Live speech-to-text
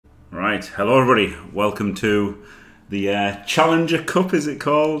Right, hello everybody. Welcome to the Challenger Cup, is it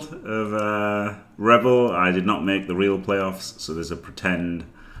called, of ReBBL. I did not make the real playoffs, so there's a pretend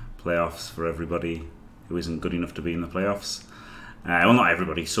playoffs for everybody who isn't good enough to be in the playoffs. Well, not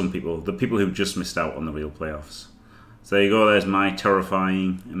everybody, some people. The people who just missed out on the real playoffs. So there you go, there's my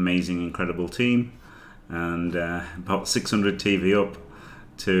terrifying, amazing, incredible team. And about 600 TV up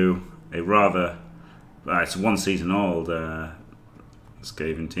to a rather, it's 1 season old,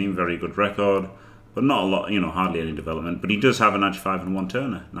 Skaven team, very good record, but not a lot, hardly any development. But he does have an Edge 5 and 1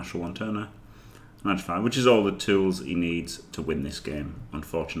 turner, natural 1 turner, an Edge 5, which is all the tools he needs to win this game,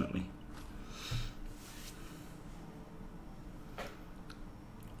 unfortunately.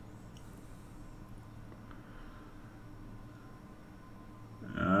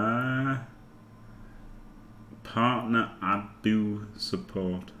 Partner Abu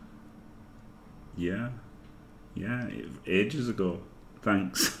support. Yeah, ages ago.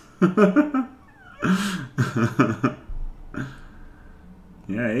 Thanks.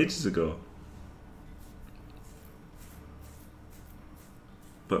 Yeah, ages ago.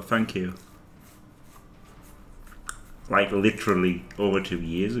 But thank you. Like literally over 2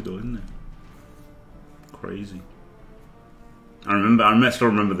 years ago, isn't it? Crazy. I still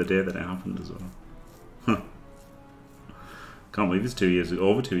remember the day that it happened as well. Huh. Can't believe it's 2 years ago,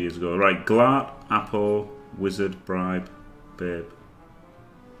 over 2 years ago. Right, Glart, Apple, Wizard, Bribe, Babe.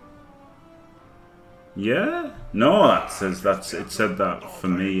 Yeah? No, it said that for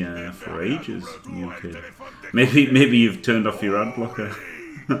me for ages, you kid. Maybe you've turned off your ad blocker.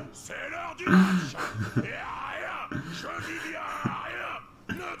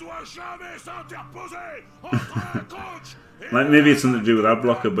 Like maybe it's something to do with ad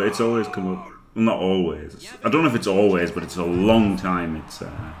blocker, but it's always come up. Well, not always. I don't know if it's always, but it's a long time it's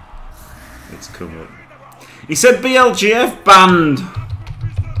come up. He said BLGF banned.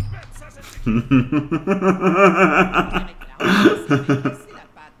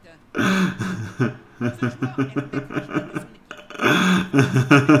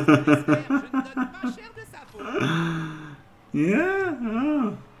 Yeah.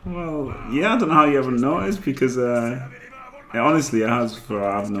 Oh. Well, yeah. I don't know how you haven't noticed because honestly,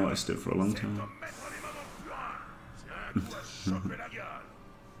 I've noticed it for a long time.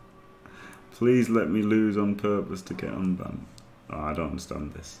 Please let me lose on purpose to get unbanned. Oh, I don't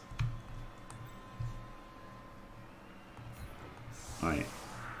understand this. Right.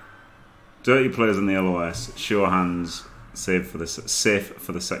 Dirty players on the LOS. Sure hands. Safe for the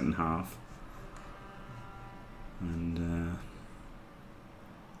second half. And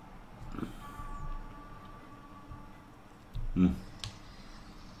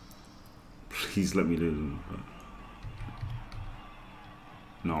please let me lose.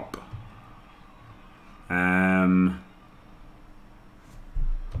 Nope.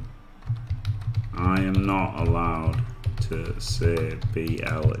 I am not allowed to say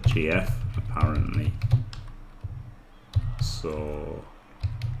BLGF apparently. So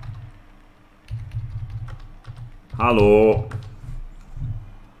hello.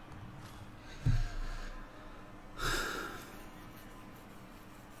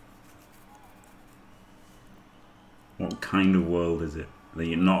 What kind of world is it that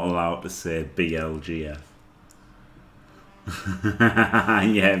you're not allowed to say BLGF?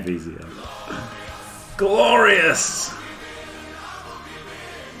 Yeah, BZL. Glorious!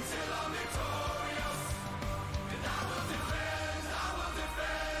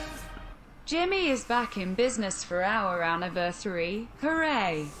 Jimmy is back in business for our anniversary.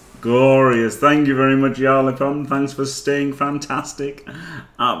 Hooray! Glorious. Thank you very much, Yarlipon. Thanks for staying fantastic.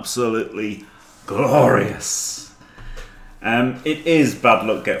 Absolutely glorious. It is bad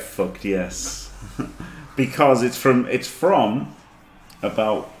luck get fucked, yes. Because it's from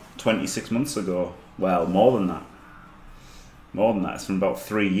about 26 months ago. Well, more than that. More than that. It's from about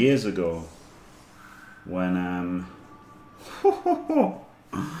 3 years ago. When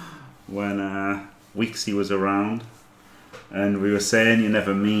Weeksy was around and we were saying you're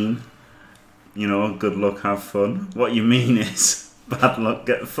never mean, good luck, have fun. What you mean is bad luck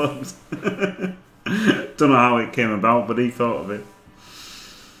get fucked. Don't know how it came about, but he thought of it.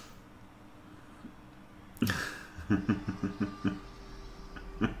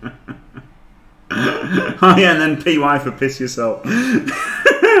 Oh yeah, and then PY for piss yourself.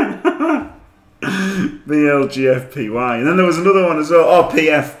 BLGF PY, and then there was another one as well. Oh,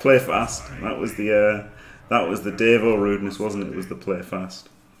 PF, play fast. That was the Davo rudeness, wasn't it? It was the play fast.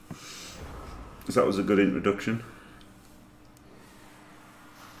 So that was a good introduction.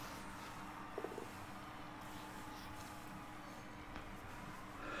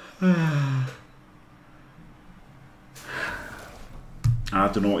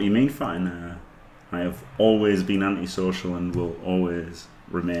 don't know what you mean, fine. I have always been antisocial and will always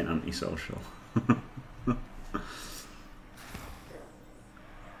remain antisocial.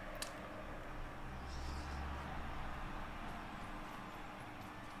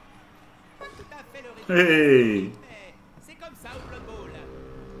 Hey!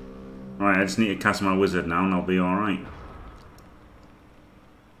 Right, I just need to cast my wizard now and I'll be alright.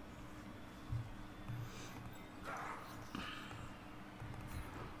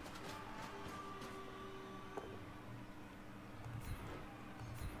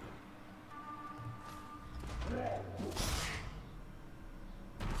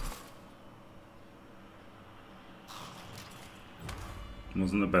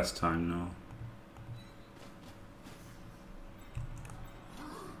 Wasn't the best time, no.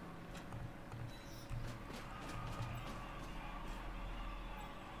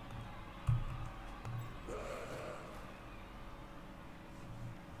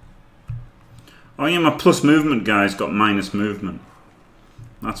 Oh yeah, my plus movement guy's got minus movement.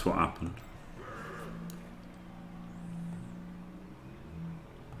 That's what happened.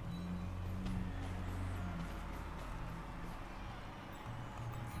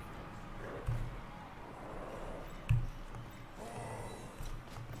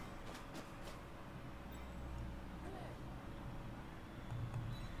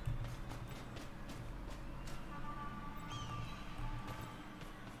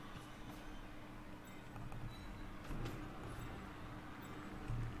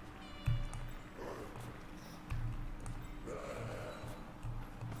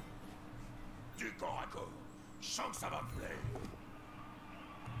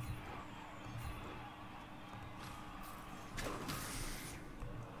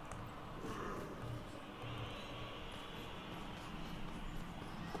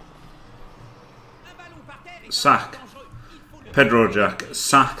 Sack. Pedro Jack.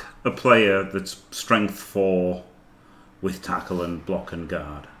 Sack a player that's strength 4 with tackle and block and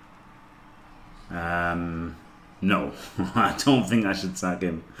guard. No, I don't think I should sack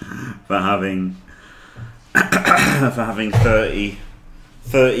him for having for having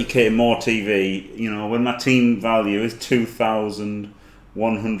 30k more TV. You know, when my team value is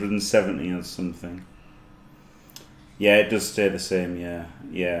 2,170 or something. Yeah, it does stay the same. Yeah,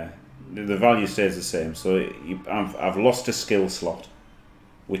 yeah. The value stays the same, so I've lost a skill slot,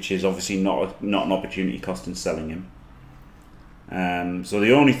 which is obviously not an opportunity cost in selling him. So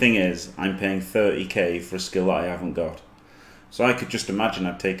the only thing is, I'm paying 30k for a skill that I haven't got. So I could just imagine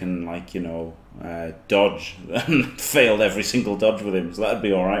I'd taken, like, you know, dodge and failed every single dodge with him, so that'd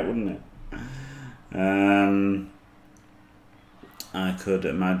be alright, wouldn't it? I could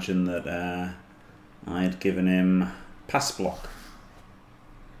imagine that I had given him pass block.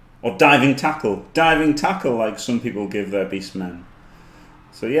 Or diving tackle. Diving tackle, like some people give their beastmen.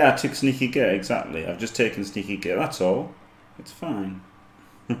 So yeah, I took sneaky git, exactly. I've just taken sneaky git, that's all. It's fine.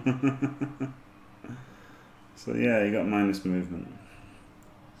 So yeah, you got minus movement.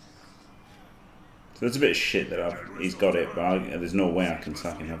 So it's a bit shit that he's got it, but there's no way I can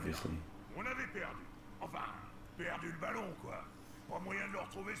sack him, obviously.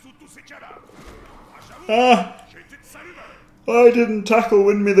 Ah! I didn't tackle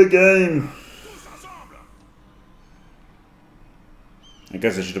win me the game. I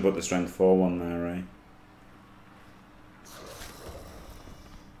guess I should have put the strength 4 one there, right?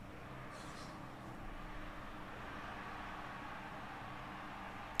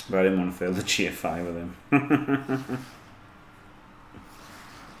 But I didn't want to fail the GFI with him.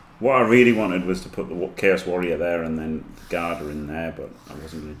 What I really wanted was to put the Chaos Warrior there and then the Garda in there, but I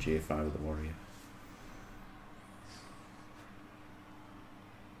wasn't going to GFI with the Warrior.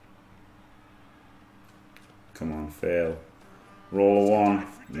 Come on, fail. Roll a 1.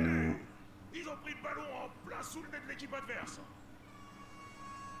 No.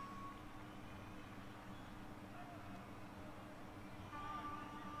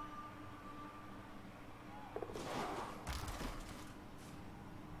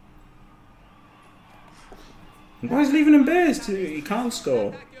 Why is he leaving him based? He can't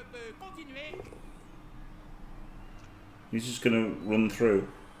score. He's just going to run through.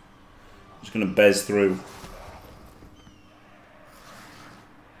 Just going to bez through.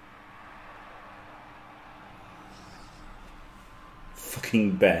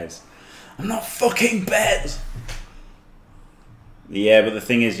 Fucking Bez. I'm not fucking Bez! Yeah, but the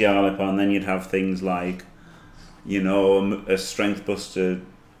thing is, Yarlipan, then you'd have things like, you know, a strength busted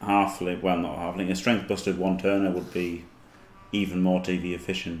halfling, well, not halfling, a strength busted one turner would be even more TV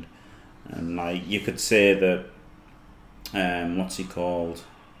efficient. And like, you could say that, what's he called?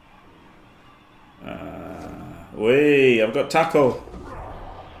 Wait, I've got tackle.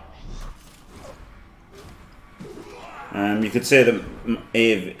 You could say that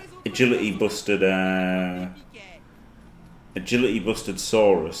agility busted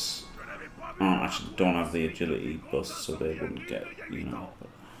Saurus. Oh, actually, don't have the agility bust, so they wouldn't get, you know.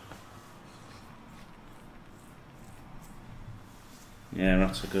 Yeah,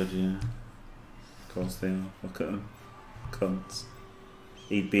 rats are good, yeah. Of course they are. Look at them. Cunts.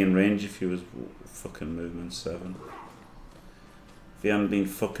 He'd be in range if he was fucking movement 7. If he hadn't been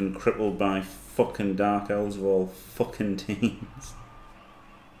fucking crippled by fucking Dark Elves of all fucking teams.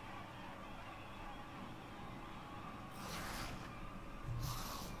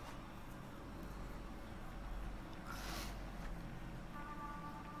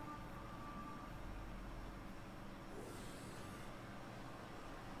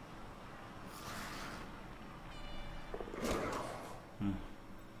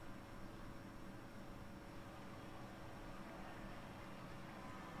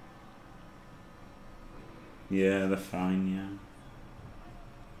 Yeah, they're fine, yeah.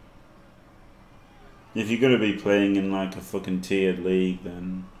 If you're gonna be playing in like a fucking tiered league,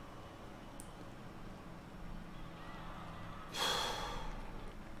 then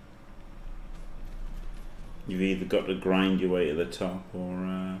you've either got to grind your way to the top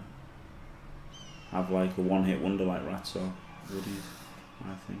or have like a one-hit wonder like Rats or Woodies,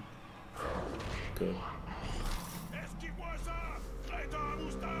 I think. Good.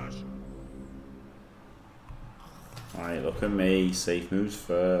 Alright, look at me. Safe moves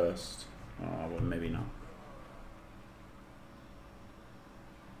first. Oh, well, maybe not.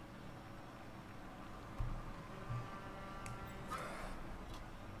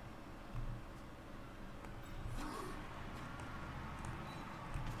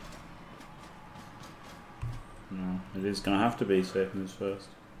 No, it is gonna have to be safe moves first.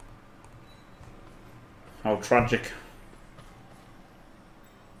 How tragic.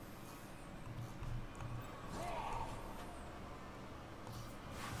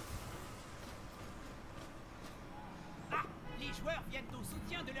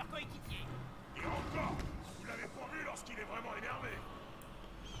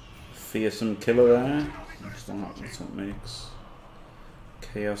 Fearsome killer there. That's what makes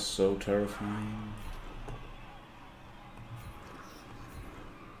chaos so terrifying.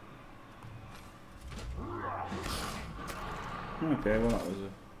 Okay, well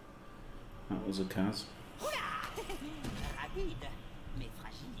that was a Kaz.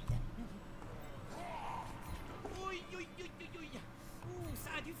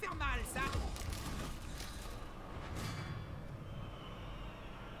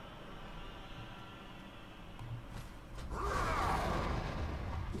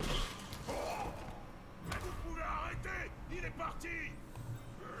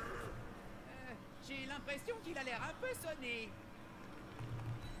 J'ai l'impression qu'il a l'air un peu sonné.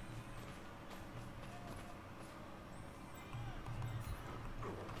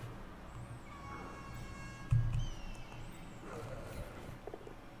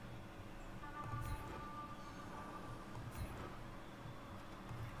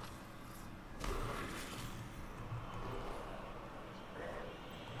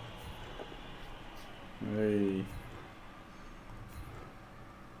 Hey.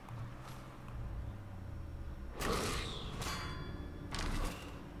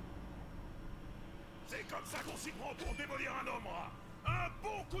 C'est comme ça qu'on s'y prend pour démolir un homme rat. Un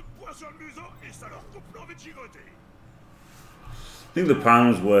bon coup de poing sur le museau et ça leur coupe l'envie de gigoter. I think the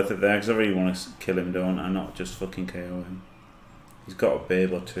pound was worth it there because I really want to kill him, don't I? Not just fucking KO him. He's got a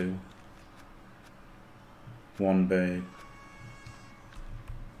babe or two. One babe.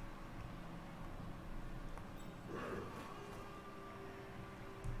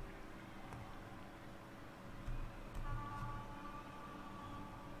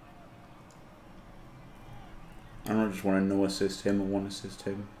 I don't just want to no assist him or one assist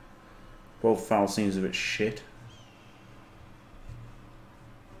him. Both foul seems a bit shit.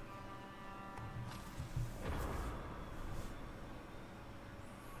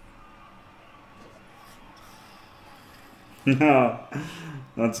 No,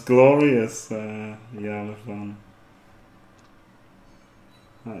 that's glorious, Yalafan.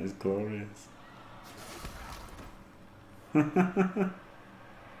 That is glorious.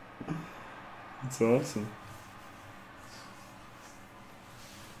 That's awesome.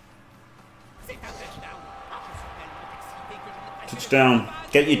 Touchdown.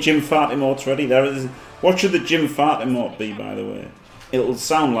 Get your Jim Fart emotes ready. There it is. What should the Jim Fart emote be, by the way? It'll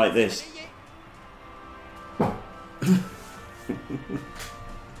sound like this.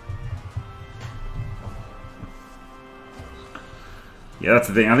 Yeah, that's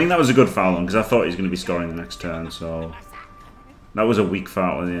the thing. I think that was a good foul one because I thought he was going to be scoring the next turn. So that was a weak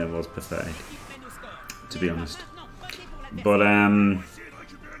foul. Yeah, it was pathetic, to be honest. But I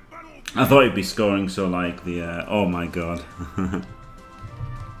thought he'd be scoring, so like the oh my god.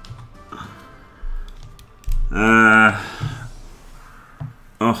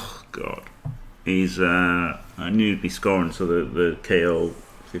 Oh god. He's I knew he'd be scoring, so the KO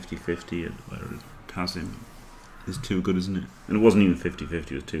 50-50 and where it has him is too good, isn't it? And it wasn't even 50-50,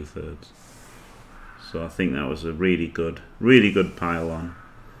 it was 2/3. So I think that was a really good pile on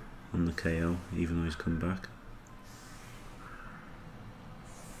the KO, even though he's come back.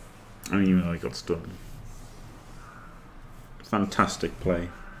 I mean, even though he got stunned. Fantastic play.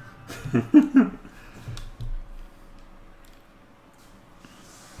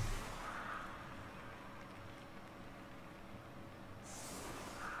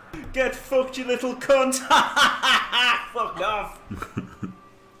 Get fucked, you little cunt! Fuck off!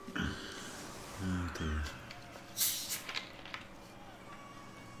 Oh dear.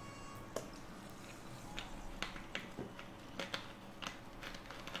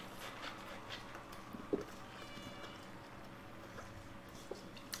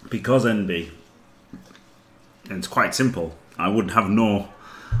 Because NB, and it's quite simple, I would have no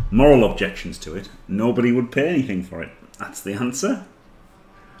moral objections to it. Nobody would pay anything for it. That's the answer.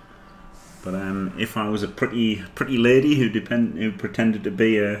 But if I was a pretty lady who pretended to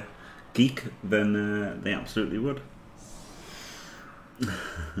be a geek, then they absolutely would.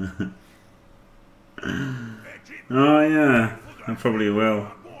 Oh yeah, I probably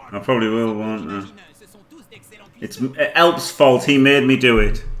will. I probably will, won't I? It's Elp's fault. He made me do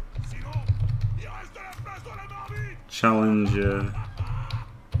it. Challenger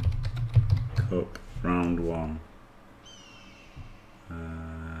Cup round 1.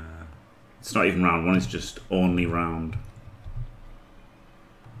 It's not even round 1, it's just only round.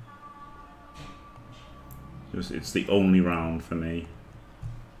 It's the only round for me.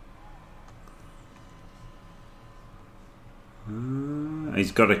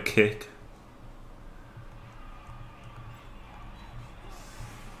 He's got a kick.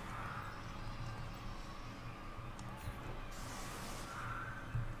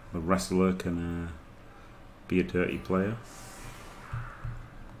 The wrestler can be a dirty player.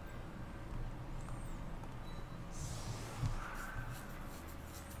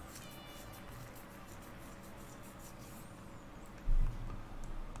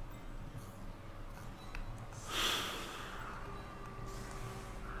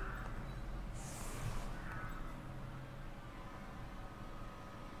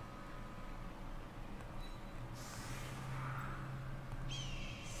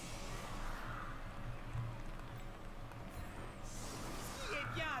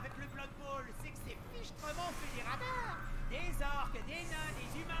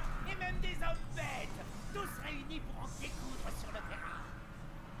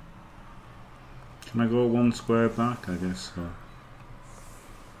 Can I go 1 square back? I guess so.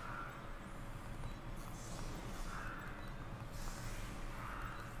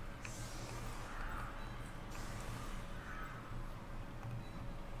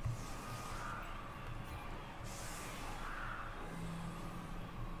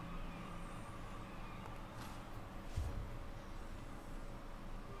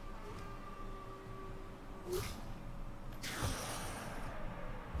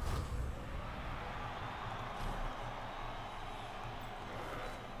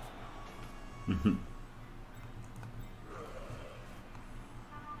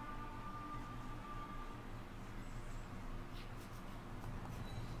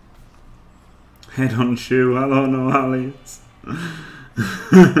 Head on shoe, hello no Alice.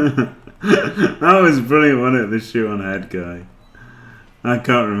 That was brilliant, wasn't it? The shoe on head guy. I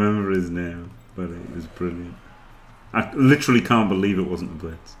can't remember his name, but it was brilliant. I literally can't believe it wasn't a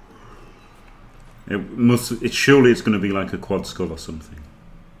blitz. Surely it's going to be like a quad skull or something.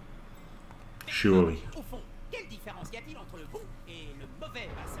 Surely.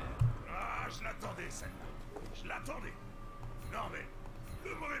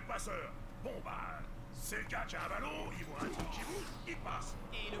 Bon bah, c'est le gars qui a un ballon, il voit un truc qui bouge, il passe.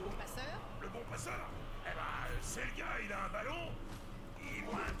 Et le bon passeur? Le bon passeur? Eh bah, c'est le gars, il a un ballon, il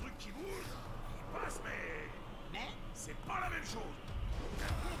voit un truc qui bouge, il passe, mais c'est pas la même chose. Il y a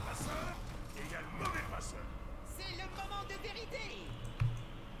le bon passeur et il y a le mauvais passeur. C'est le moment de vérité.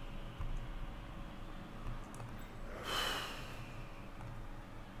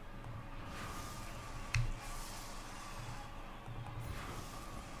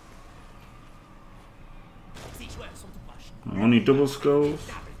 Only double skulls?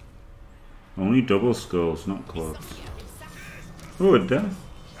 Only double skulls, not quads. Oh, a death?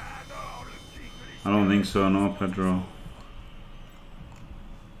 I don't think so, no, Pedro.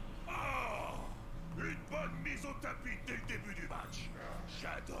 Oh, une bonne mise au tapis dès le début du match.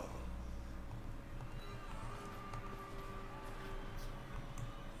 J'adore.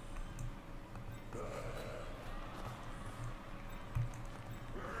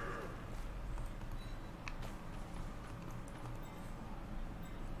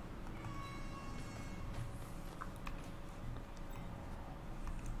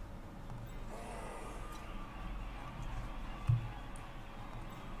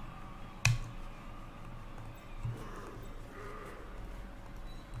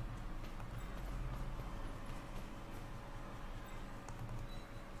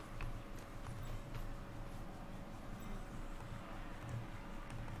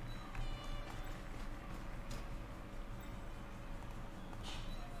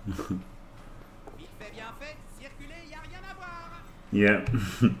 Vite fait, bien fait, circuler, y a rien à voir. Yep.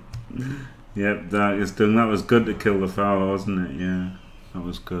 Yep, that is done. That was good to kill the foul, wasn't it? Yeah, that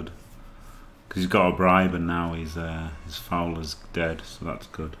was good. Because he's got a bribe and now his foul is dead, so that's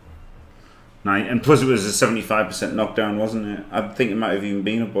good. Nice. And plus it was a 75% knockdown, wasn't it? I think it might have even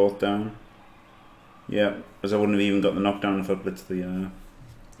been a both down. Yeah, because I wouldn't have even got the knockdown if I blitzed the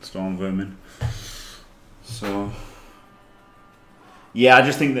Storm Vermin. So... yeah, I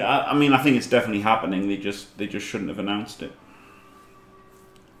just think that I mean I think it's definitely happening. They just shouldn't have announced it.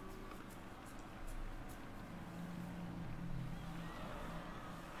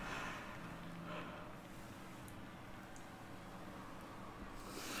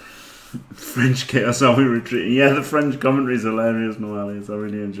 French Chaos Army Retreat. Yeah, the French commentary is hilarious, Noelius. I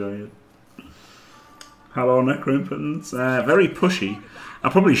really enjoy it. Hello, Necroimpotence. Very pushy. I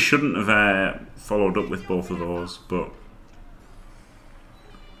probably shouldn't have followed up with both of those, but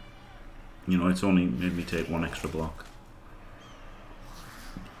you know, it's only made me take one extra block.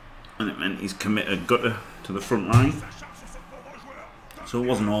 And it meant he's committed gutter to the front line. So it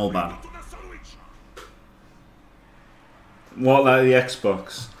wasn't all bad. What, like the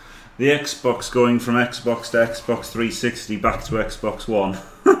Xbox? The Xbox going from Xbox to Xbox 360 back to Xbox One.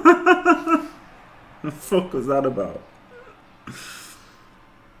 The fuck was that about?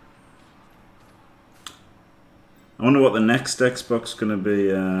 I wonder what the next Xbox is going to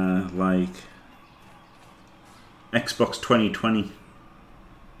be like. Xbox 2020.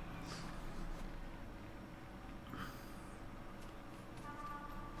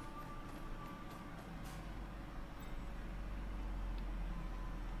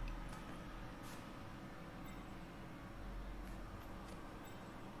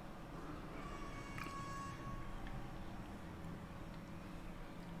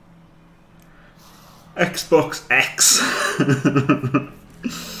 Xbox X. Ces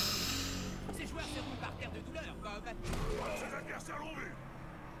joueurs se roulent par terre de douleur, Bob. Ses adversaires l'ont vu.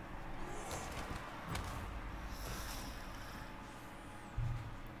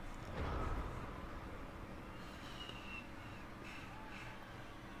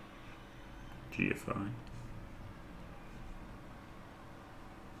 GFI.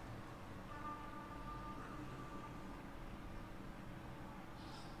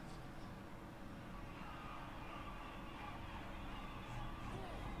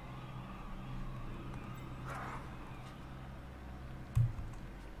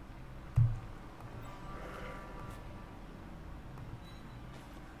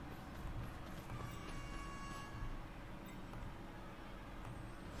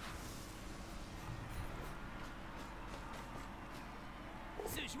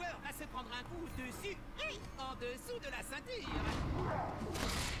 Ce joueur va se prendre un coup dessus et en dessous de la ceinture.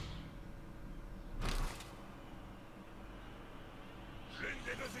 L'une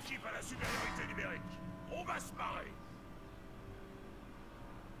des deux équipes a la supériorité numérique. On va se marrer.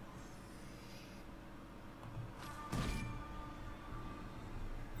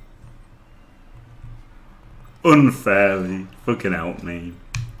 Unfairly. Fucking help me.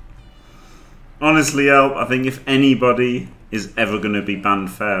 Honestly, help. I think if anybody is ever going to be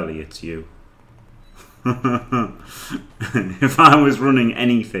banned fairly, it's you. If I was running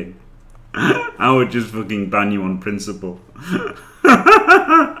anything, I would just fucking ban you on principle. Je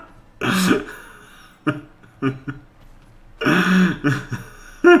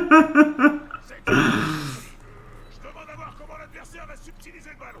demande à voir comment l'adversaire va subtiliser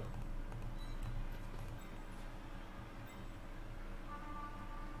le ballon.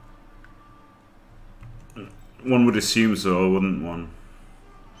 One would assume so, wouldn't one?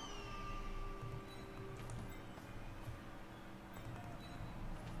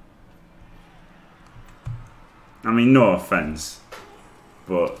 I mean, no offense,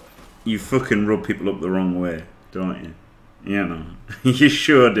 but you fucking rub people up the wrong way, don't you? You know, you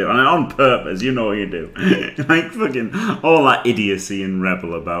sure do, and on purpose. You know what you do. Like fucking all that idiocy in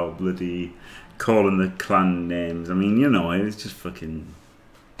Rebel about bloody calling the clan names. I mean, you know, it's just fucking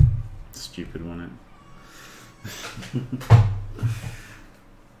stupid, wasn't it?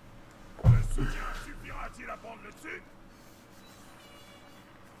 Le soutien suffira-t-il à prendre le dessus?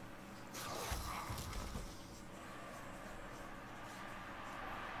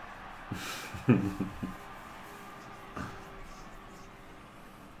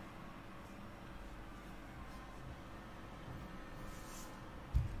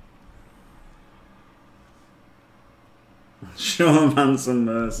 Show a man some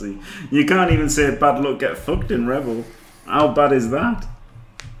mercy. You can't even say bad luck get fucked in Rebel. How bad is that?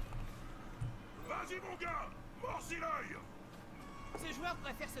 Vas-y mon gars, morcis l'œil. Ces joueurs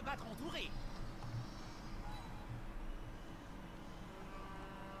préfèrent se battre entourés.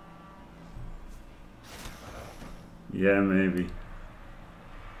 Yeah, maybe.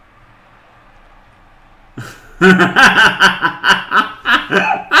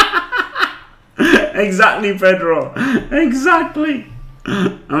 Exactly, Pedro. Exactly.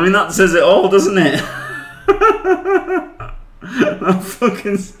 I mean, that says it all, doesn't it? That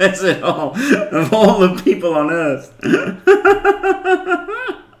fucking says it all. Of all the people on Earth.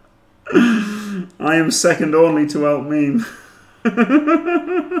 I am second only to help meme.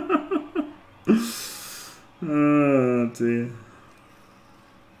 Oh, dear.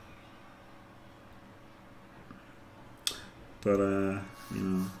 But, you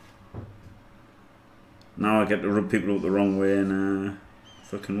know. Now I get to rub people up the wrong way and,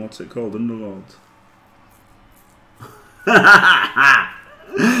 fucking, what's it called? Underlords.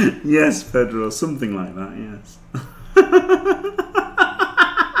 Yes, Pedro, something like that, yes.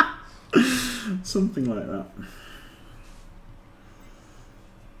 Something like that.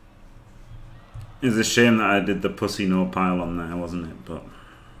 It's a shame that I did the pussy no pile on there, wasn't it? But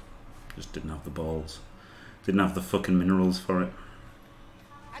just didn't have the balls. Didn't have the fucking minerals for it.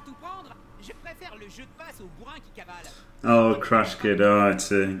 À tout prendre, je préfère le jeu de passe au bourrin qui cavale. Oh, Crash Kid. Oh,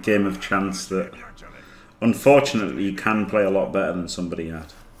 it's a game of chance that unfortunately you can play a lot better than somebody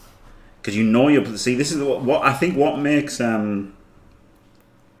at. Because you know you're... See, this is what I think what makes Underlords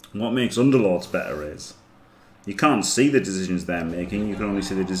better is you can't see the decisions they're making, you can only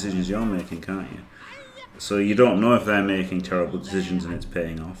see the decisions you're making, can't you? So you don't know if they're making terrible decisions and it's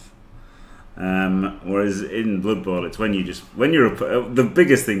paying off. Whereas in Blood Bowl, it's when you just... the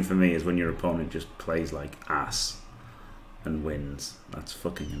biggest thing for me is when your opponent just plays like ass and wins. That's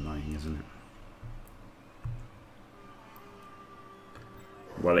fucking annoying, isn't it?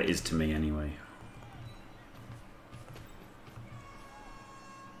 Well, it is to me anyway.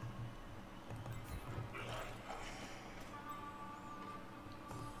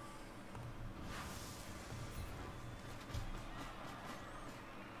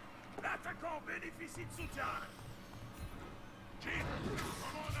 L'attaquant bénéficie de soutien. Jim,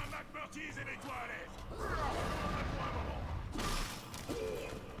 commande un McMurtys et mets-toi à l'aise. Donne-moi un moment.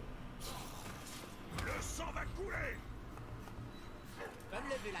 Le sang va couler. Comme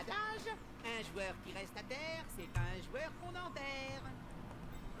le veut l'adage, un joueur qui reste à terre, c'est pas un joueur qu'on enterre.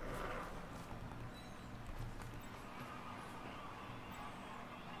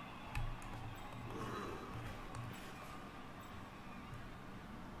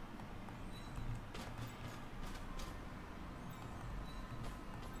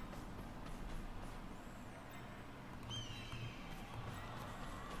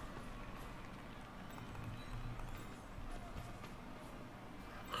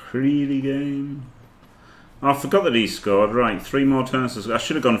 Greedy game. Oh, I forgot that he scored. Right, 3 more turns. I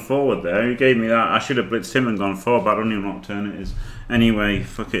should have gone forward there. He gave me that. I should have blitzed him and gone forward, but I don't even know what turn it is. Anyway,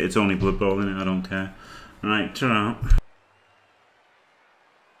 fuck it. It's only Blood Bowl, innit? I don't care. Right, turn out.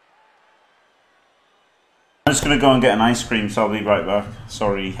 I'm just going to go and get an ice cream, so I'll be right back.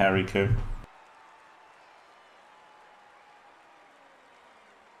 Sorry, Harry Coo.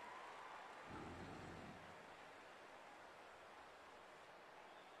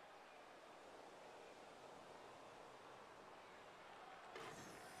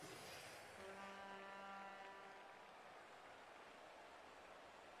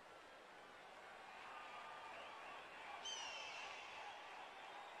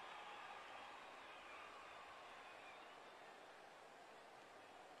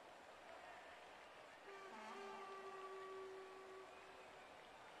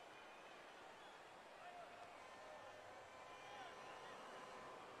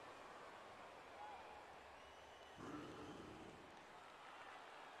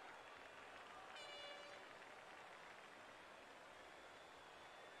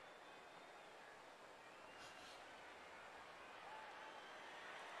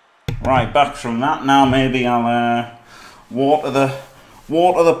 Right, back from that. Now maybe I'll water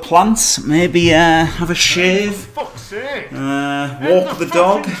the plants. Maybe have a shave. For fuck's sake! Walk the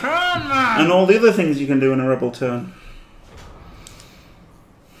dog, Turn, man! and all the other things you can do in a rebel turn.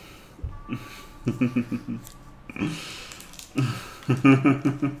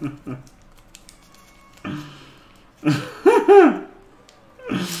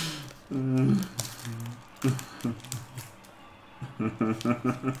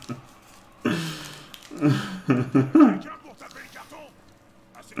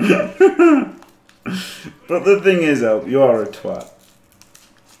 But the thing is, Elp, you are a twat.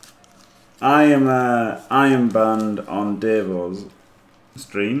 I am banned on Davo's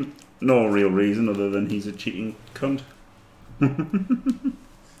stream. No real reason other than he's a cheating cunt.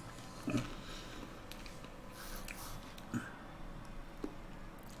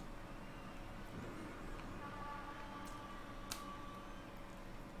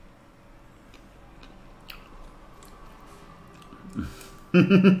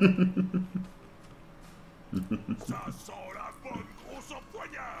 Ça sent la bonne grosse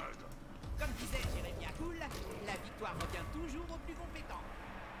empoignade! Comme disait ReBBL, la victoire revient toujours au plus compétent.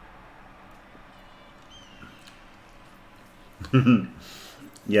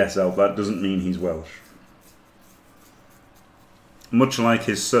 Yes, Elp, that doesn't mean he's Welsh. Much like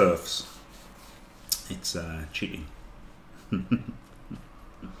his serfs, it's cheating.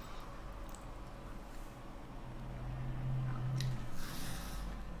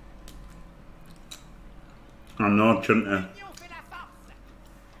 I'm not trying to. L'union fait la force.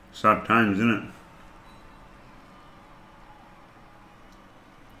 Sad times, isn't it?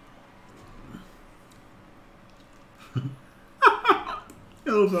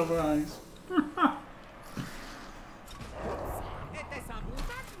 Hills of eyes. Était-ce un bon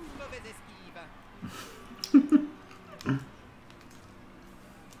tacle ou une mauvaise esquive?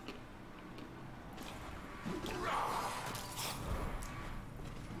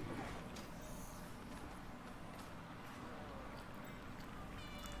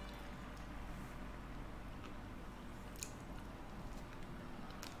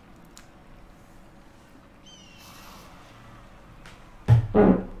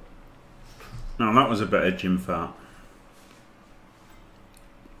 Now that was a better gym fart.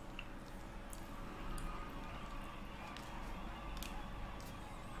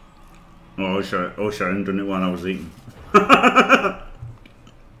 Oh, I wish I hadn't done it while I was eating.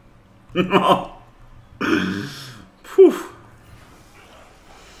 Phew.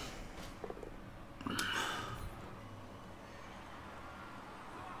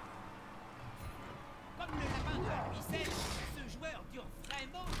 Comme le lapin de Louis XVI, ce joueur dure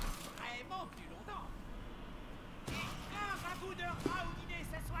vraiment plus longtemps. Et un ragoût de rat au dîner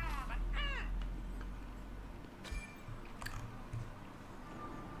ce soir.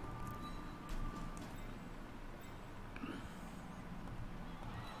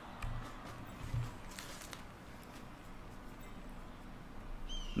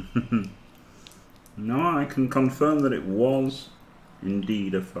 No, I can confirm that it was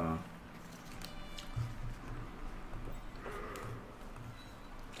indeed a fart.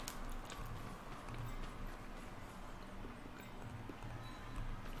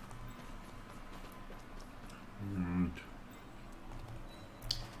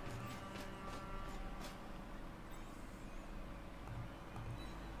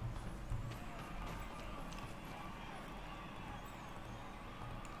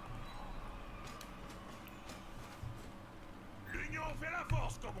 L'union fait la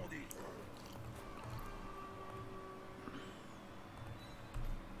force, comme on dit.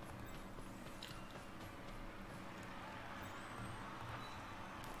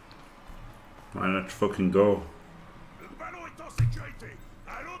 Why, let's fucking go. Le ballon est en sécurité.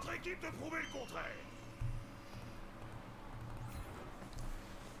 À l'autre équipe de prouver le contraire.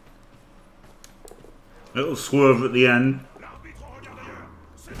 Little swerve at the end. L'arbitre en regarde ailleurs.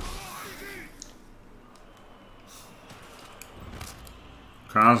 C'est le moment, allez-y.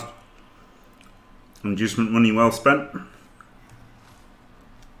 Cars. Inducement money well spent.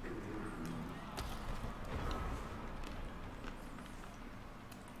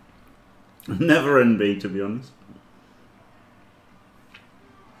 Never NB, to be honest.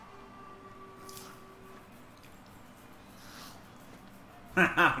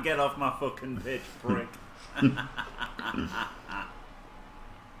 Get off my fucking pitch, prick.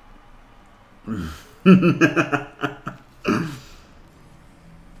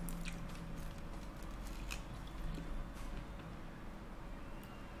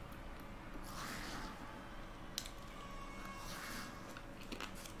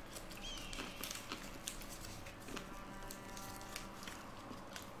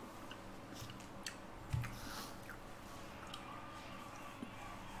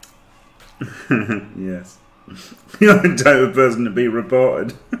 Yes. You're the type of person to be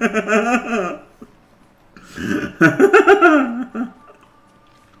reported.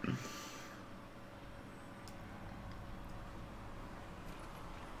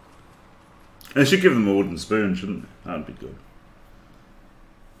 They should give them a wooden spoon, shouldn't they? That'd be good.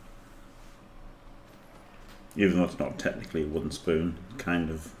 Even though it's not technically a wooden spoon, it kind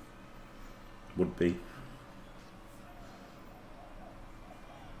of would be.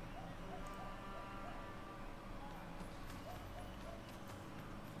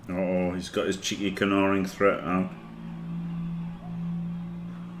 Oh, he's got his cheeky canoring threat out.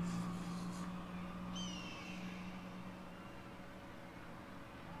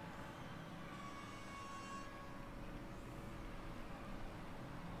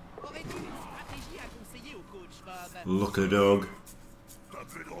 Look a dog.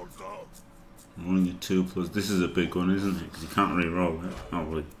 Only a 2+. This is a big one, isn't it? Because you can't re-roll it. Oh,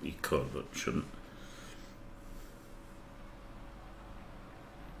 well, you could, but shouldn't.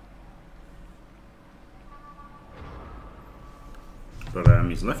 But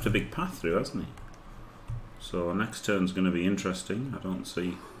he's left a big path through, hasn't he? So next turn's going to be interesting. I don't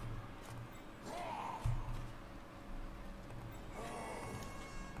see.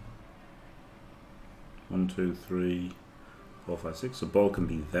 One, two, three, 4, 5, 6. The ball can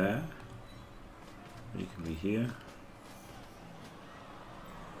be there. You can be here.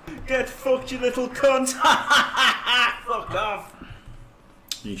 Get fucked, you little cunt! Fuck off!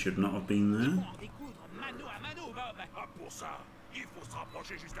 You should not have been there.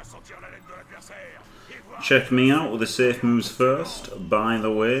 Check me out with the safe moves first, by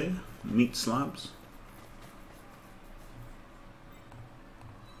the way. Meat slabs.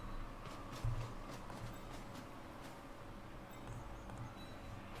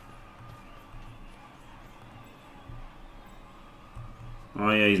 Oh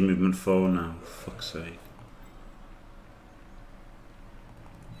yeah, he's movement 4 now. Fuck's sake.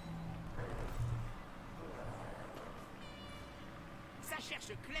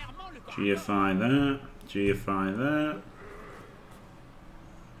 GFI there. GFI there.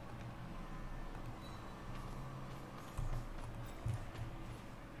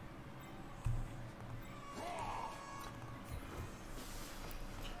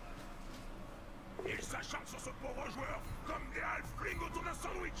 Ils s'acharnent sur ce pauvre joueur comme des halflings autour d'un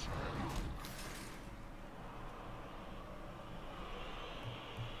sandwich.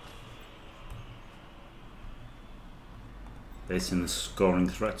 Basing the scoring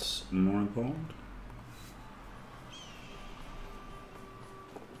threats more important.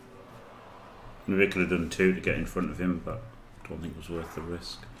 Maybe I could have done 2 to get in front of him, but I don't think it was worth the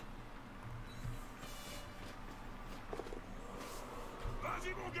risk.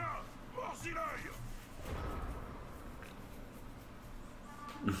 Vas-y mon gars, mords-y l'œil.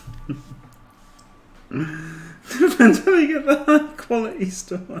 Depends how you get the high quality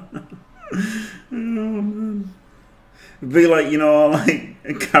stuff. Oh man. It'd be like, you know, like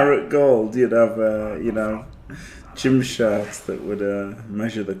a carrot gold, you'd have, you know, gym charts that would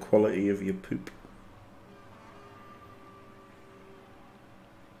measure the quality of your poop.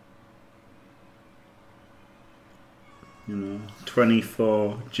 You know,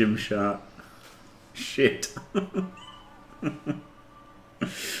 24 gym chart shit.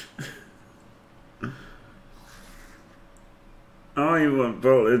 Oh, you want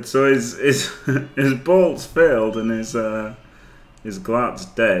bolted. So his bolts failed and his glat's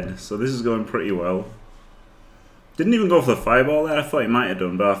dead. So this is going pretty well. Didn't even go for the fireball there. I thought he might have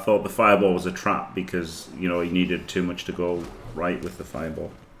done, but I thought the fireball was a trap because, you know, he needed too much to go right with the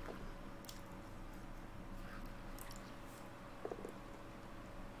fireball.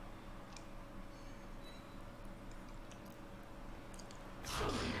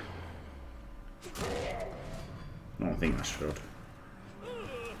 I don't think I should.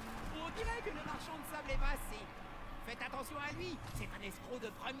 On dirait que le marchand de sable est passé. Faites attention à lui, c'est un escroc de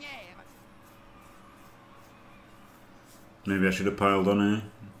première. Maybe I should have piled on her.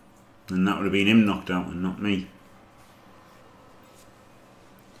 And that would have been him knocked out and not me.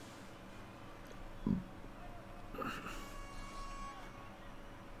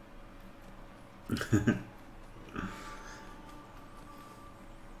 Je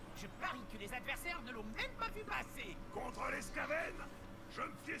parie que les adversaires ne l'ont même pas vu passer. Contre les Skaven, je me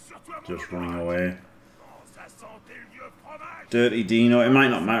fie sur toi mon Just gars. running away. Quand ça sentait le vieux fromage. Dirty Dino. It might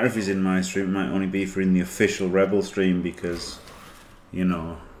not matter if he's in my stream. It might only be for in the official ReBBL stream because, you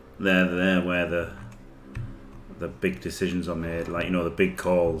know, they're there where the big decisions are made. Like, you know, the big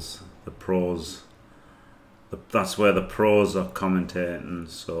calls, the pros. That's where the pros are commentating.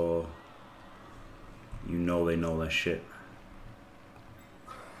 So, you know, they know their shit.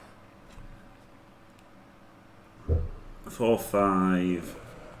 4, 5,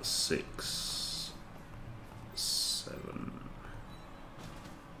 6, 7.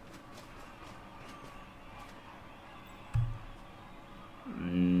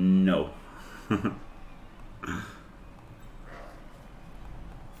 No.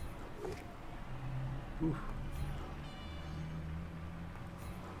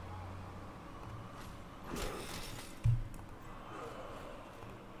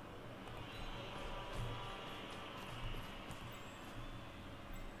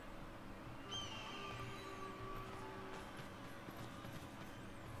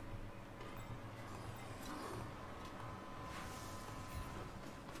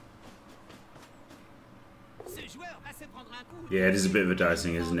 Yeah, it is a bit of a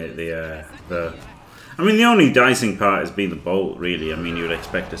dicing, isn't it? I mean, the only dicing part has been the bolt, really. I mean, you would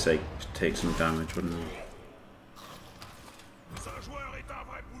expect to take some damage, wouldn't you?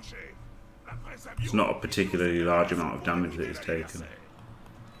 It's not a particularly large amount of damage that he's taken.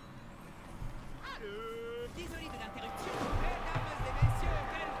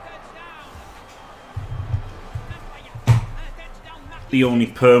 The only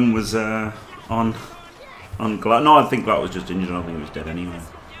perm was on Glat. No, I think Glat was just injured. I don't think he was dead anyway.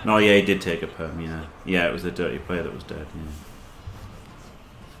 No, yeah, he did take a perm, yeah. Yeah, it was the dirty player that was dead, yeah.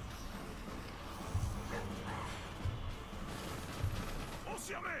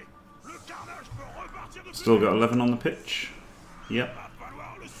 Still got 11 on the pitch. Yep.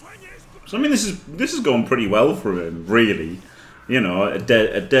 So, I mean, this is going pretty well for him, really. You know, a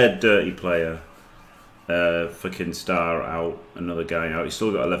dead dirty player. Fucking star out, another guy out. He's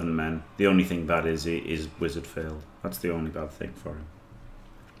still got 11 men. The only thing bad is wizard failed. That's the only bad thing for him.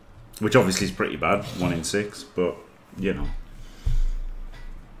 Which obviously is pretty bad, 1 in 6, but you know.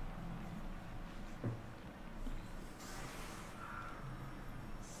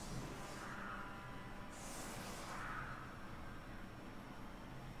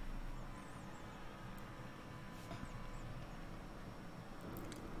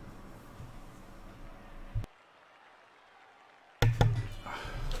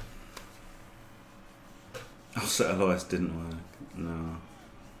 Set LOS didn't work. No.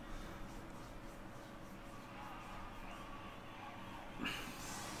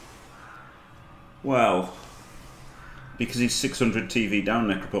 Well, because he's 600 TV down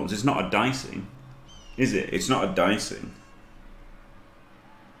necropotence, it's not a dicing, is it? It's not a dicing.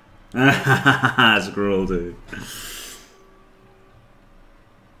 As a girl, dude.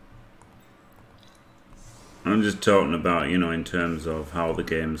 I'm just talking about, you know, in terms of how the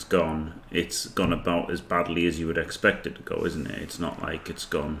game's gone. It's gone about as badly as you would expect it to go, isn't it? It's not like it's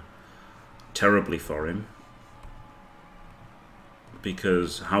gone terribly for him.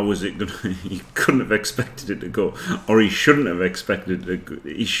 Because how was it gonna... He couldn't have expected it to go... Or he shouldn't have expected it to go...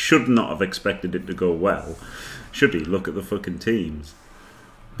 He should not have expected it to go well. Should he? Look at the fucking teams.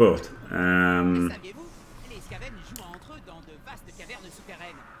 But,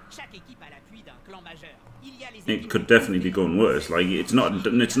 it could definitely be going worse. Like, it's not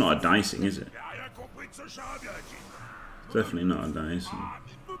a dicing, is it? Definitely not a dicing.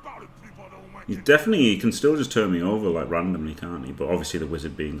 He can still just turn me over like randomly, can't he? But obviously the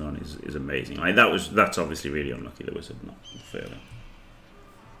wizard being gone is amazing. Like that's obviously really unlucky, the wizard not failing.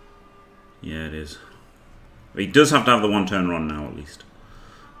 Yeah, it is. But he does have to have the 1 turn run now at least.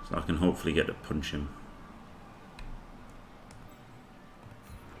 So I can hopefully get to punch him.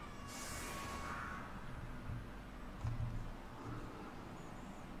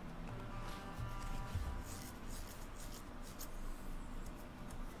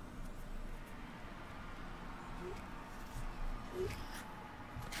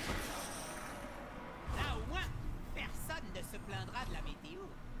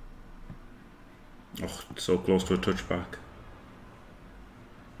 Oh, so close to a touchback.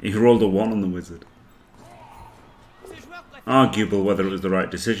 He rolled a 1 on the wizard. Arguable whether it was the right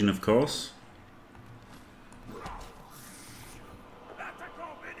decision, of course.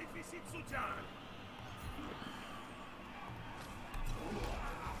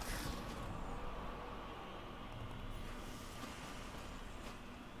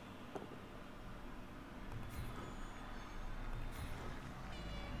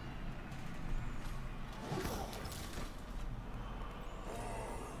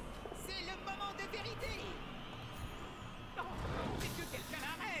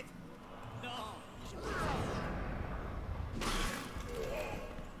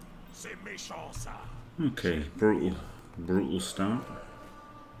 Okay, brutal start.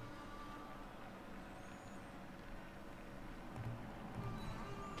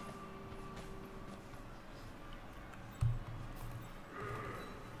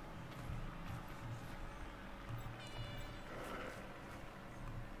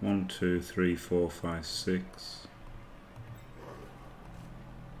 1, 2, 3, 4, 5, 6.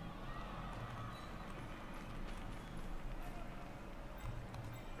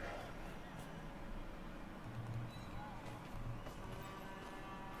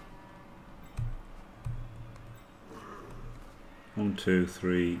 One, two,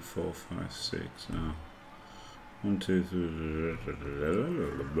 three, four, five, six. No. 1, 2, 3.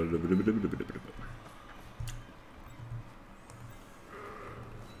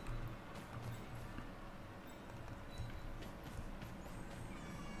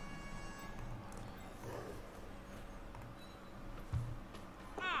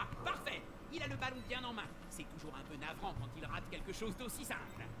 Ah, parfait. Il a le ballon bien en main. C'est toujours un peu navrant quand il rate quelque chose d'aussi simple.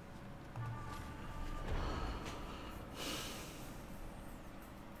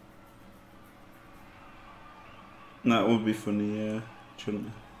 That would be funny, yeah, shouldn't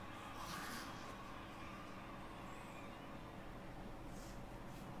it?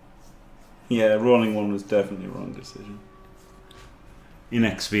 Yeah, rolling one was definitely a wrong decision.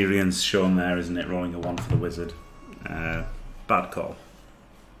 Inexperience shown there, isn't it? Rolling a 1 for the wizard. Bad call.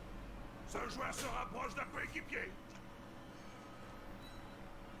 Ce joueur se rapproche d'un coéquipier.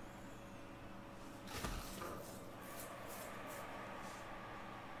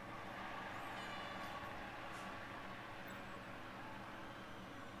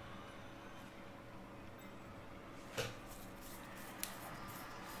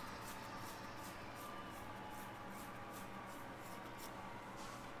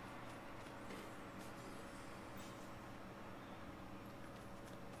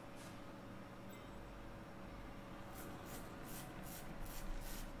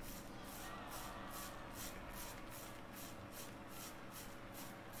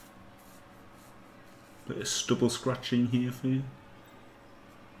 Bit of stubble scratching here for you.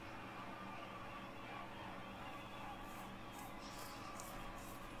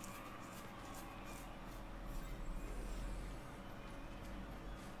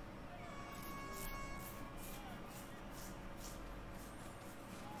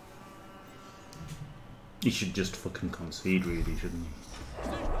 You should just fucking concede, really, shouldn't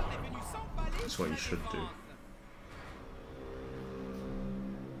you? That's what you should do.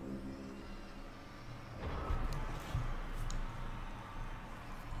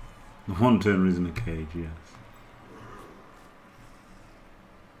 One turner is in a cage, yes.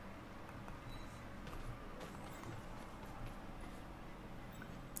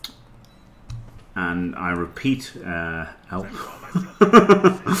 And I repeat, help.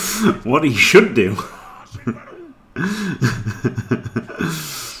 What he should do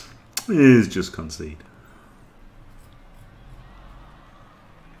is just concede.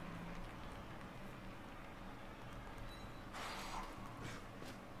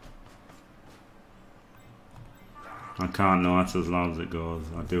 I can't know, that's as loud as it goes.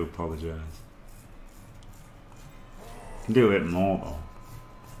 I do apologise. Can do it more though.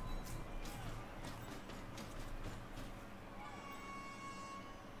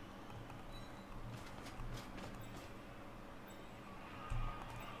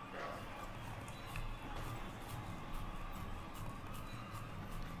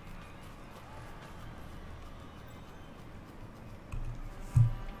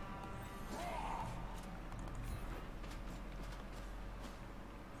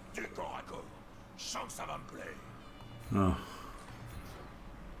 Du corps à corps. Je sens que ça va me plaire. Oh.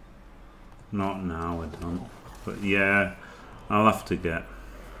 Not now, I don't. But yeah, I'll have to get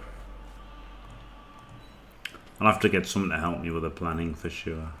something to help me with the planning for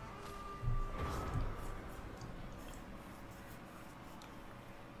sure.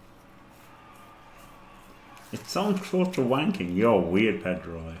 It sounds close to wanking. You're weird,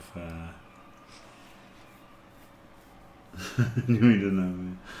 Pedro. If we don't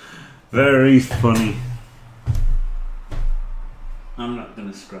know. Very funny. I'm not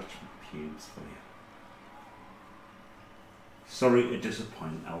gonna scratch my pubes for you. Sorry to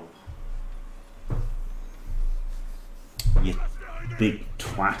disappoint, Elp. You big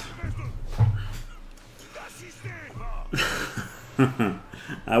twat.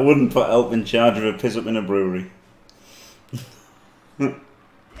 I wouldn't put Elp in charge of a piss up in a brewery.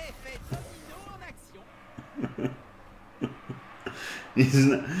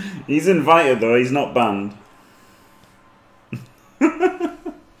 He's invited though, he's not banned.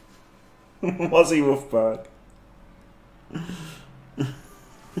 Was he Wolfbag?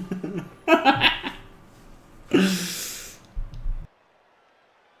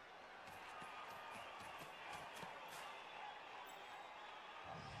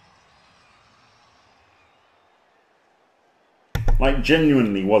 Like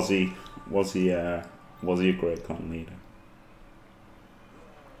genuinely, was he a great clan leader?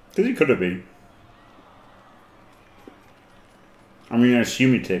 Because he could have been. I mean, I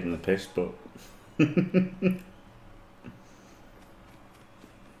assume you're taking the piss, but...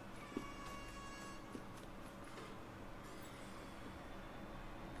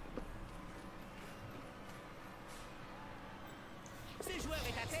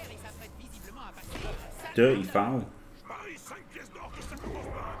 Dirty foul.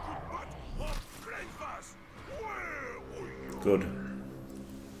 Good.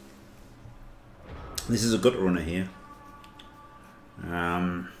 This is a gut runner here.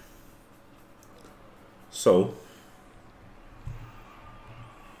 So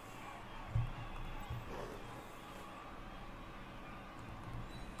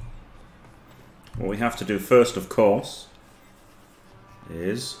what we have to do first, of course,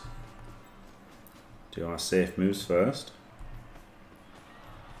 is do our safe moves first.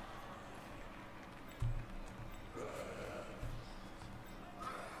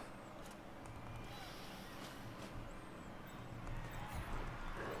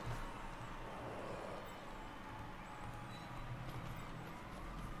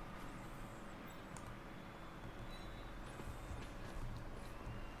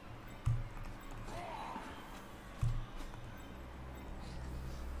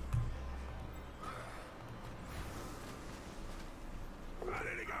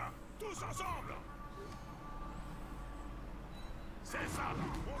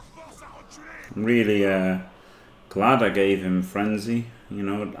 I'm really glad I gave him Frenzy, you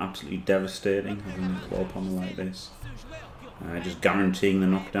know, absolutely devastating having a claw pommer like this. Just guaranteeing the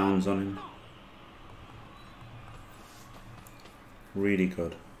knockdowns on him. Really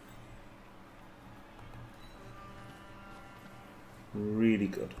good. Really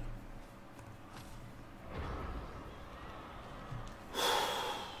good.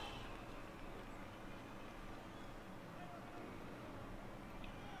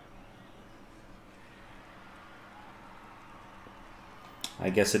 I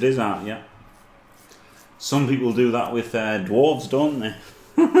guess it is art, yeah. Some people do that with dwarves, don't they?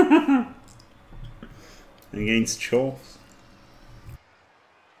 Against chorfs.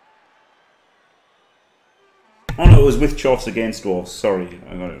 Oh no, it was with chorfs against dwarves. Sorry,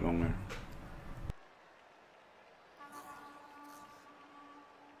 I got it wrong there.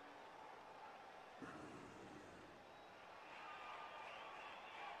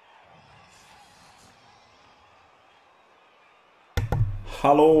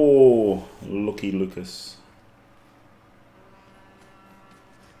 Hello, Lucky Lucas.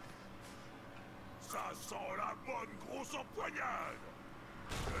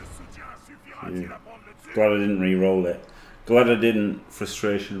 Yeah. Glad I didn't re-roll it. Glad I didn't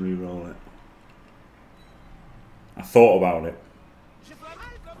frustration re-roll it. I thought about it.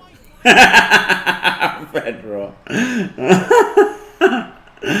 Pedro.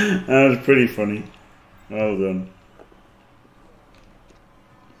 That was pretty funny. Well done.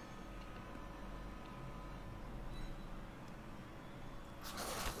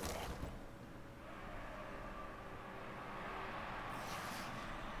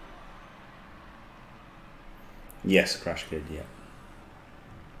 Yes, Crash Kid, yeah.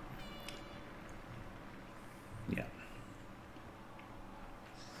 Yeah.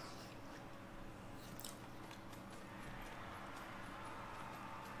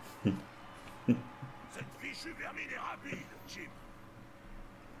 Cette fichue vermine est rapide, Jim.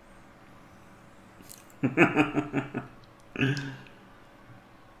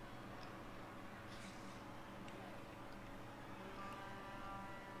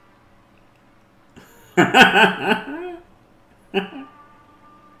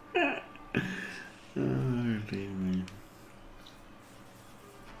 Oh, dear me.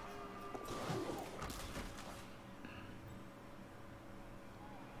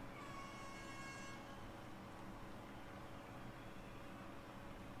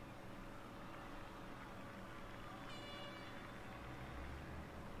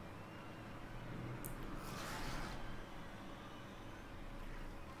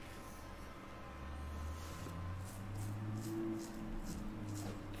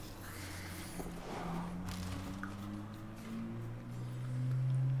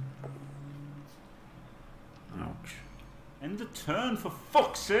 End the turn, for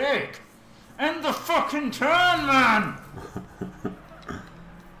fuck's sake! End the fucking turn, man!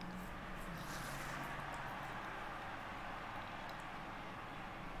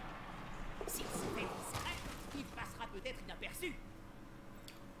 S'il se fait discret, il passera peut-être inaperçu.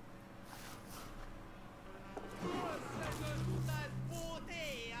 C'est de toute la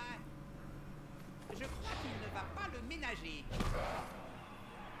beauté, hein. Je crois qu'il ne va pas le ménager.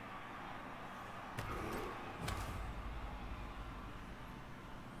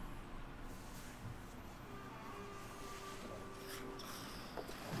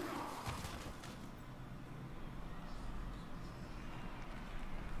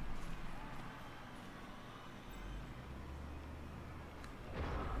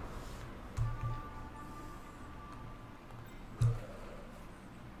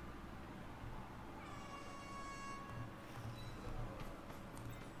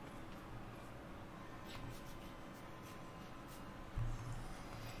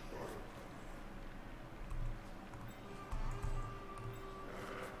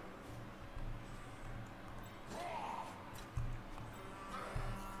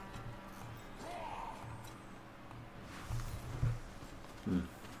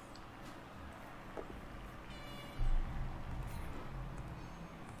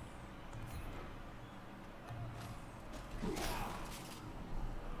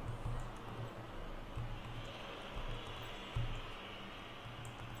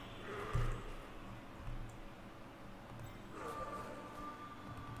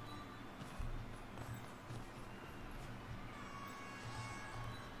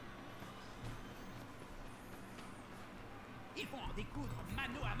 Il faut en découdre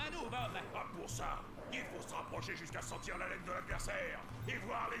mano à mano, Bob. Pas pour ça. Il faut se rapprocher jusqu'à sentir la laine de l'adversaire et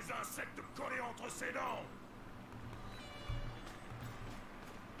voir les insectes coller entre ses dents.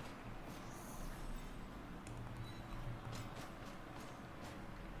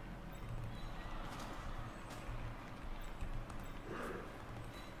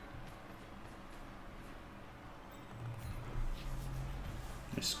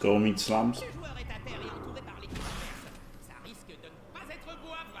 Skull meat slams. Le joueur est à terre et entouré par l'équipe adverse. Ça risque de ne pas être beau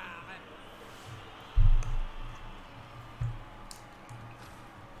à voir.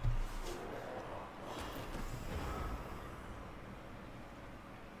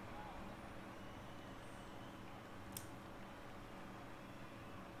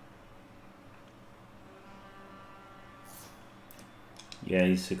 Yeah,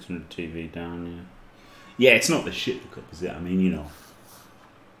 he's 600 TV down, yeah. Yeah, it's not the shit the cup, is it? I mean, you know.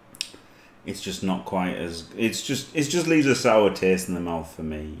 It's just not quite as... it just leaves a sour taste in the mouth for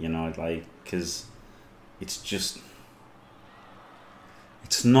me, you know, like, because it's just...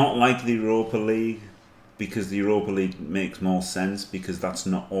 it's not like the Europa League, because the Europa League makes more sense, because that's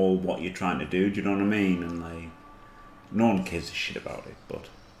not all what you're trying to do, do you know what I mean? And, like, no one gives a shit about it, but...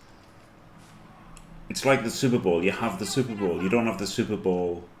 it's like the Super Bowl. You have the Super Bowl. You don't have the Super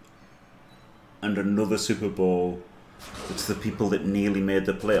Bowl and another Super Bowl. It's the people that nearly made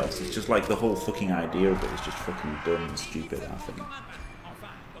the playoffs. It's just like the whole fucking idea of it is just fucking dumb and stupid, I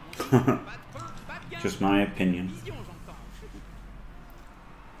think. Just my opinion.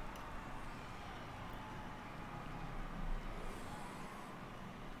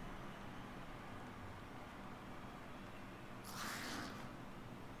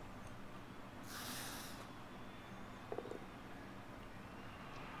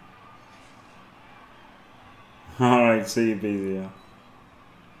 Alright, see you, BZR.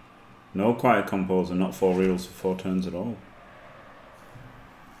 No quiet composer, not 4 reels for 4 turns at all.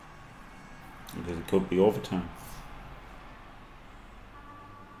 Because it could be overtime.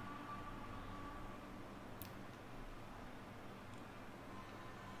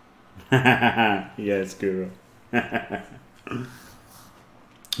 Yes, Guru. But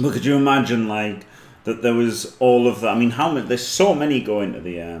could you imagine, like, that there was all of that? I mean, how many? There's so many going to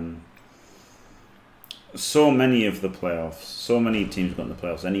the so many of the playoffs. So many teams got in the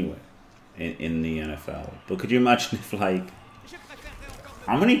playoffs anyway in the NFL. But could you imagine if, like,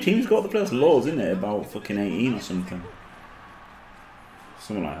 how many teams got the playoffs? Loads, isn't it? About fucking 18 or something.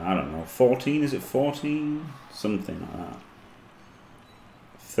 Something like, I don't know, 14? Is it 14? Something like that.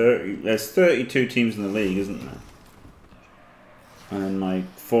 30. There's 32 teams in the league, isn't there? And then, like,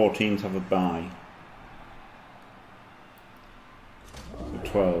 4 teams have a bye. So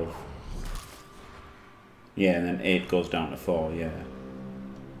 12. Yeah, and then 8 goes down to 4, yeah.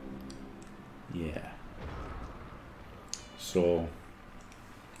 Yeah. So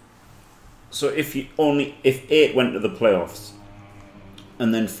if 8 went to the playoffs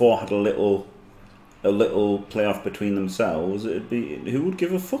and then 4 had a little playoff between themselves, it'd be, who would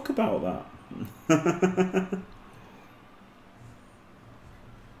give a fuck about that?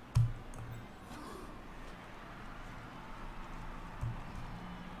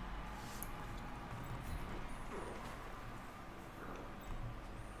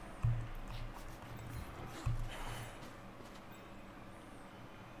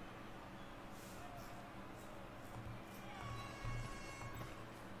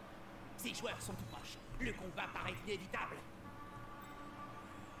 Ces joueurs sont tout proches. Le combat paraît inévitable.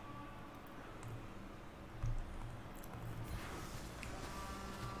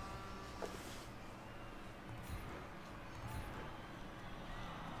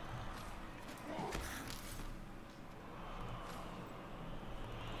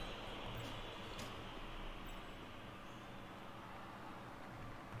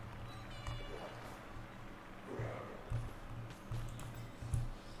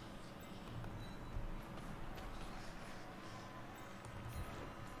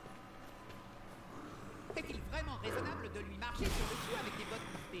 Est-il vraiment raisonnable de lui marcher sur le cul avec des bottes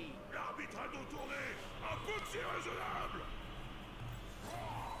montées? L'arbitre a dos tourné. Un peu que c'est raisonnable.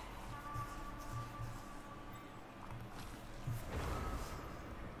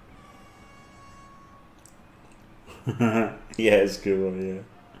 Yeah, it's cool, yeah.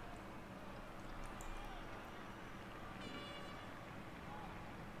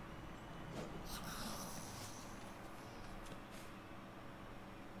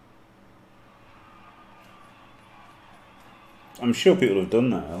 I'm sure people have done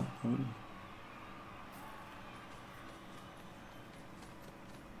that, Al.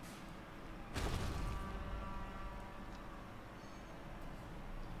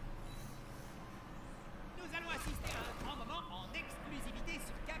 Nous allons assister à un grand moment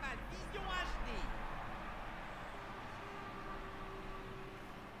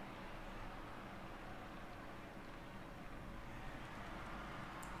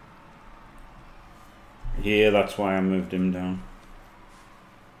Yeah, that's why I moved him down.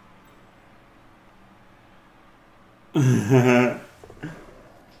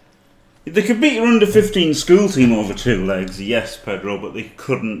 They could beat your under 15 school team over 2 legs, yes, Pedro, but they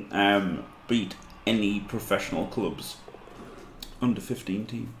couldn't beat any professional clubs under 15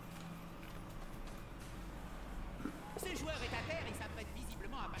 team. Ce joueur est à terre et s'apprête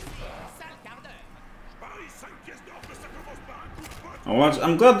visiblement à passer un sale quart d'heure. Paris, 5 pièces d'or, mais ça commence par un coup de poing. Oh, well,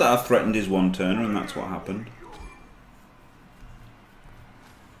 I'm glad that I threatened his one-turner and that's what happened.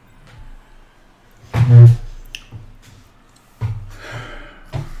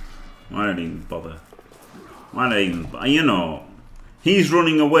 Why did I even bother? Why did I even... You know, he's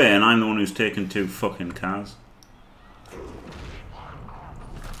running away and I'm the one who's taken 2 fucking cars.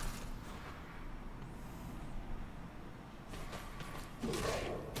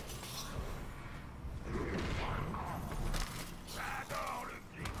 J'adore le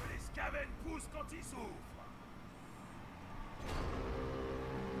cri que les Skaven poussent quand ils souffrent.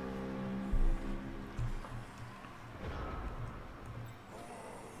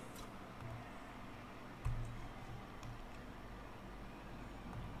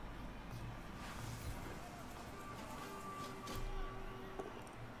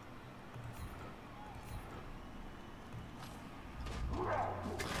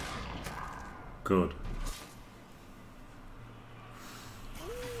 Good.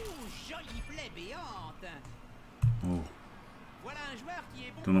 Ouh, jolie plaie béante. Oh, Voilà un joueur qui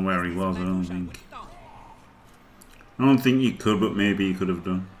est bon. don't know where he pour was, rester I don't sur la touche un think. peu de temps. I don't think he could, but maybe he could have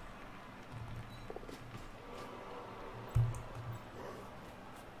done.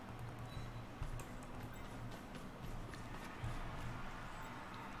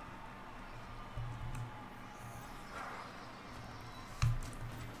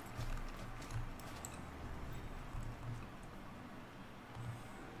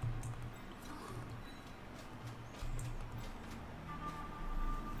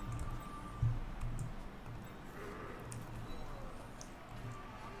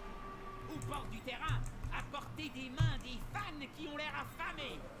 Au bord du terrain, à portée des mains des fans qui ont l'air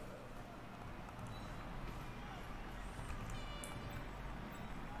affamés.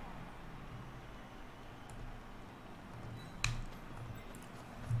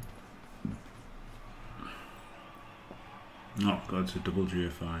 Oh god, it's a double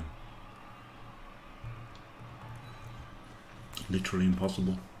GFI. Literally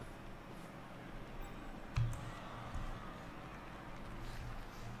impossible.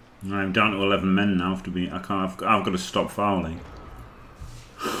 I'm down to 11 men now. To be, I can't. I've got to stop fouling.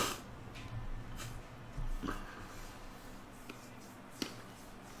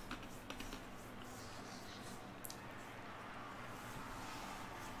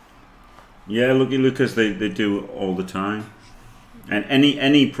 Yeah, looky Lucas, they do all the time, and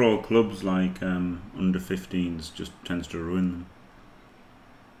any pro clubs like under 15s just tends to ruin them.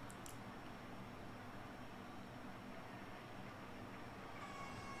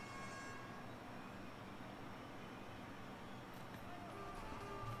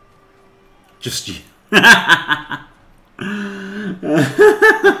 Just you. C'est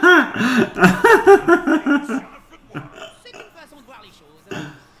une façon de voir les choses.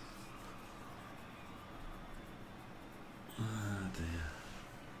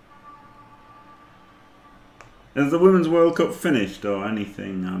 Has the Women's World Cup finished or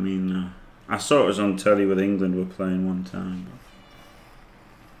anything? I mean, I saw it was on telly with England were playing one time.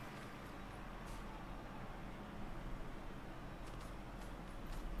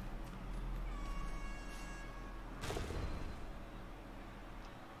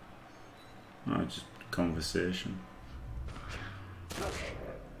 But... oh, just conversation.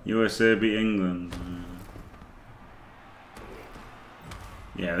 USA beat England.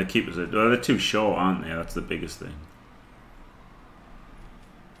 Yeah, the keepers are... well, they're too short, aren't they? That's the biggest thing.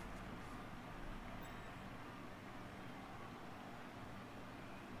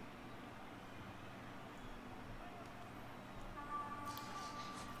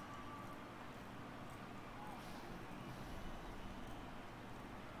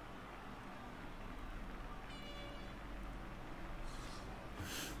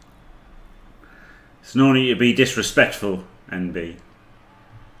 It's no need to be disrespectful, NB.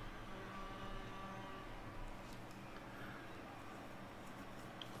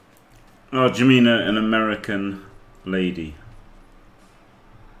 Oh, do you mean an American lady?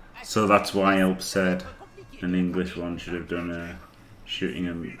 So that's why Elp said an English one should have done a shooting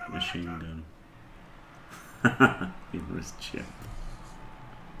a machine gun. He was chip.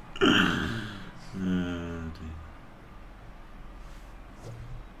 Oh, dear.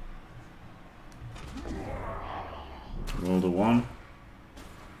 Roll the 1.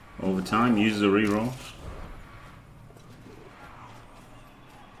 Overtime, uses a reroll.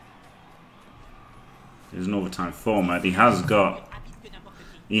 He's an overtime format. He has got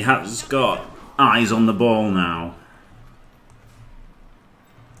eyes on the ball now.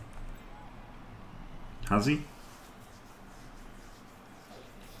 Has he?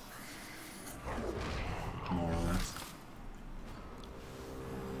 More or less.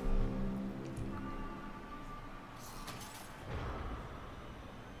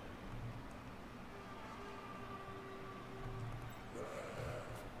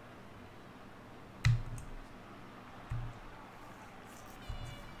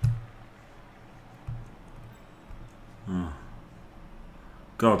 Oh.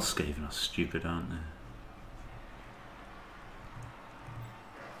 God, Skaven are stupid, aren't they?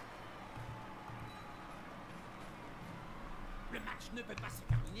 Le match ne peut pas se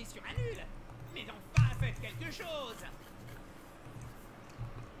terminer sur un nul. Mais enfin, faites quelque chose.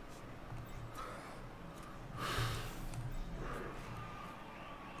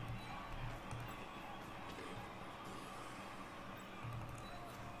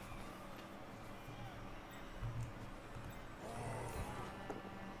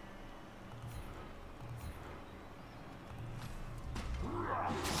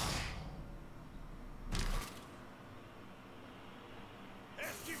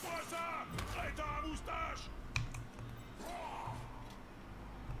 Est-ce qu'il voit ça? Crétin à moustache!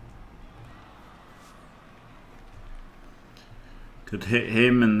 Could hit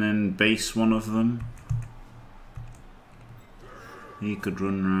him and then base one of them. He could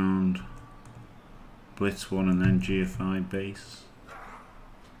run round, blitz one and then GFI base.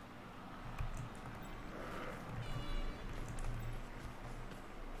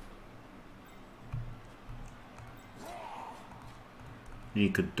 He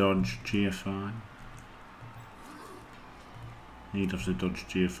could dodge GFI. He'd have to dodge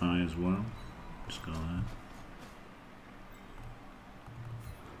GFI as well. Just go there.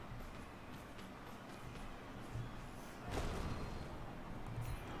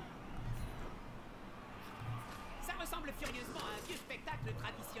 Ça ressemble furieusement à un vieux spectacle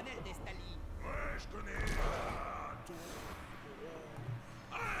traditionnel d'Estali. Ouais, je connais la tour.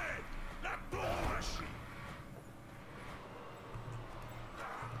 Hey! La tour machine!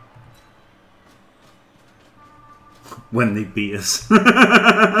 When they beat us.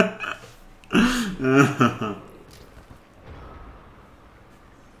 I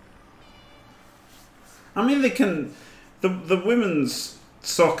mean, they can. The women's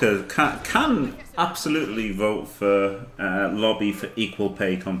soccer can absolutely vote for lobby for equal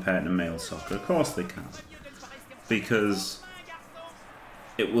pay compared to male soccer. Of course they can, because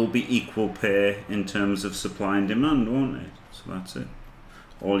it will be equal pay in terms of supply and demand, won't it? So that's it.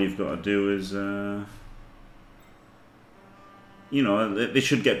 All you've got to do is, you know, they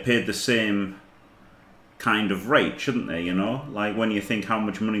should get paid the same kind of rate, shouldn't they? You know, like when you think how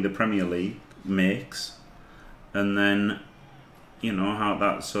much money the Premier League makes, and then, you know, how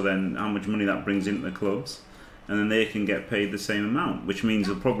that, so then how much money that brings into the clubs, and then they can get paid the same amount, which means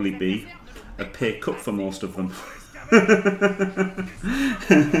there'll probably be a pay cut for most of them.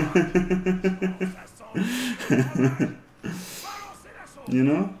 You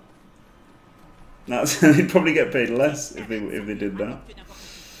know, that's they'd probably get paid less if they did that.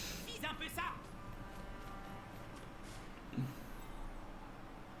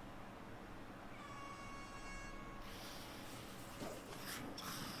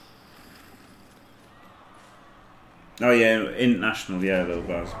 Oh yeah, international, yeah, though,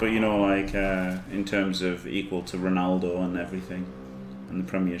 but you know, like in terms of equal to Ronaldo and everything, and the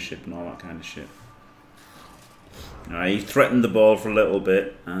Premiership and all that kind of shit. He threatened the ball for a little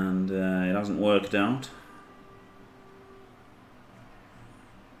bit, and it hasn't worked out.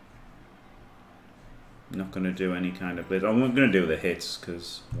 I'm not going to do any kind of blitz. I'm going to do the hits,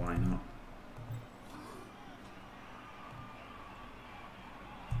 because why not?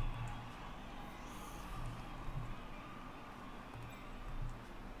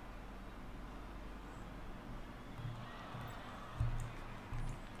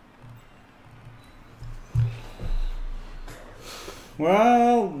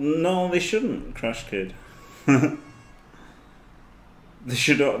 Well, no, they shouldn't, Crash Kid. They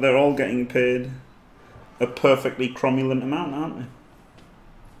should. They're all getting paid a perfectly cromulent amount, aren't they?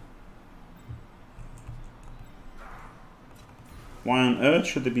 Why on earth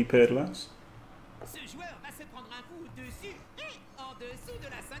should they be paid less? Ce joueur va se prendre un coup dessus et en dessous de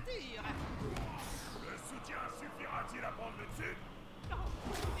la ceinture. Le soutien suffira-t-il à prendre le dessus? Non,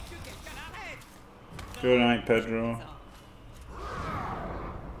 mais que quelqu'un l'arrête. Good night, Pedro.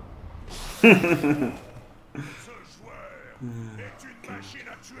 Ce joueur est une machine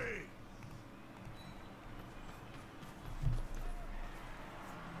à tuer.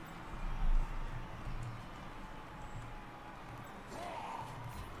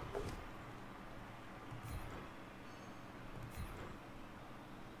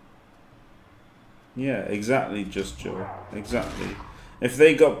 Yeah, exactly, Just Joe. Exactly. If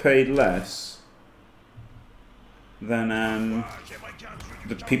they got paid less, then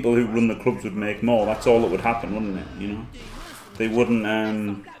the people who run the clubs would make more. That's all that would happen, wouldn't it? You know, they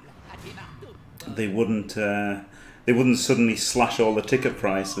wouldn't. They wouldn't. They wouldn't suddenly slash all the ticket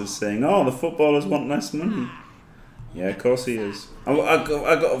prices, saying, "Oh, the footballers want less money." Yeah, of course he is. I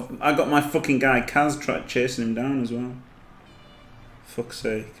got my fucking guy Kaz chasing him down as well. Fuck's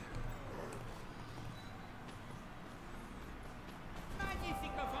sake.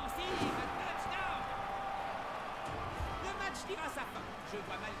 Magnifique offensive, touchdown. Le match tire à sa fin. Je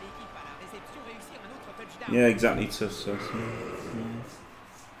vois mal l'équipe à la réception réussir un autre touchdown. Yeah, exactly.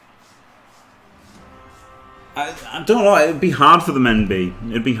 I don't know. It'd be hard for them, NB.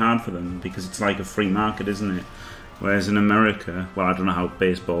 It'd be hard for them because it's like a free market, isn't it? Whereas in America, well, I don't know how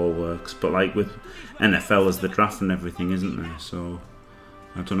baseball works, but like with NFL, there's the draft and everything, isn't there? So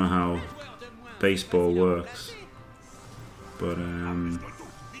I don't know how baseball works. But Ils doivent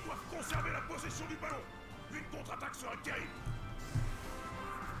conserver la possession du ballon. Une contre-attaque serait terrible.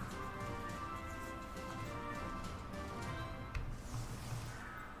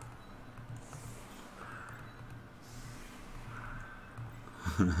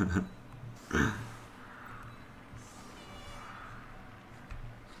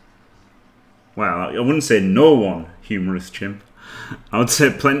 well, I wouldn't say no one, humorous chimp. I would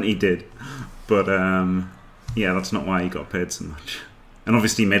say plenty did, but yeah, that's not why he got paid so much. And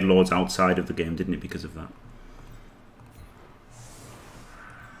obviously he made loads outside of the game, didn't he, because of that.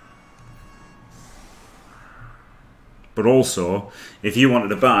 But also, if you wanted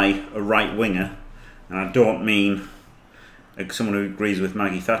to buy a right winger, and I don't mean like someone who agrees with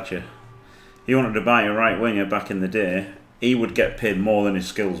Maggie Thatcher, if you wanted to buy a right winger back in the day, he would get paid more than his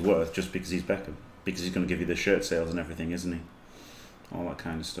skill's worth just because he's Beckham. Because he's going to give you the shirt sales and everything, isn't he? All that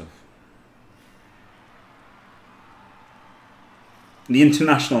kind of stuff. The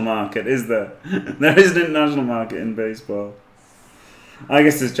international market, is there? There is an international market in baseball. I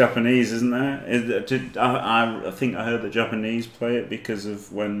guess there's Japanese, isn't there? I think I heard the Japanese play it because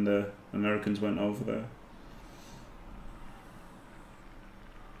of when the Americans went over there.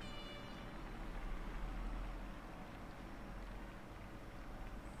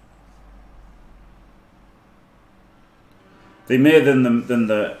 They may than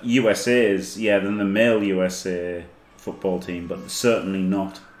the USA's, yeah, than the male USA football team, but certainly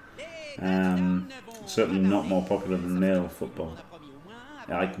not. Certainly not more popular than male football.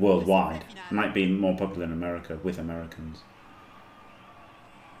 Like worldwide, it might be more popular in America with Americans.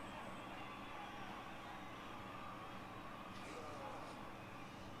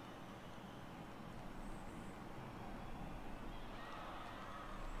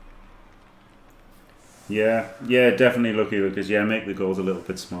 Yeah, yeah, definitely lucky Lucas. Yeah, make the goals a little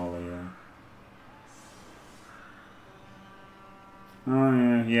bit smaller. Yeah. Oh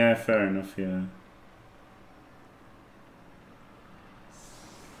yeah, yeah, fair enough. Yeah.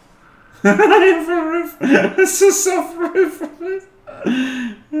 I have a roof. It's a soft roof.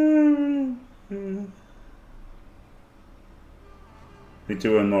 They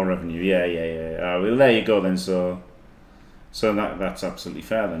do earn more revenue. Yeah, yeah, yeah. Oh, well, there you go then. So that's absolutely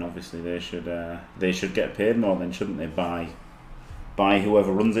fair. Then obviously they should get paid more. Then shouldn't they? By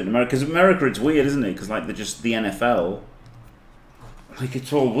whoever runs it in America. Because America, it's weird, isn't it? Because like they're just the NFL. Like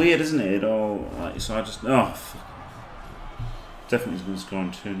it's all weird, isn't it? It all like so. I just definitely going to score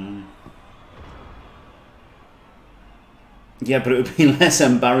on 2 now. Yeah, but it would be less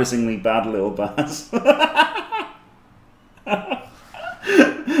embarrassingly bad, little Baz.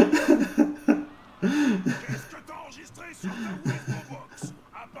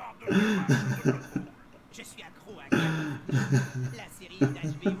 Je suis accro à Game. La série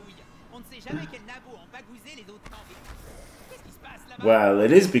d'HB on ne sait jamais quel nabo en bagouser les autres temps. Qu'est-ce qui se passe là-bas? Well,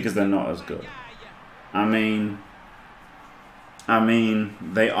 it is because they're not as good. I mean,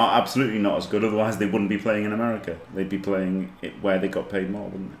 they are absolutely not as good. Otherwise, they wouldn't be playing in America. They'd be playing it where they got paid more,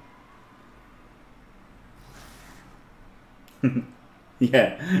 wouldn't they?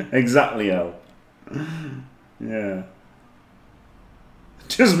 Yeah, exactly, Al. Yeah.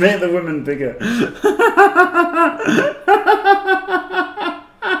 Just make the women bigger.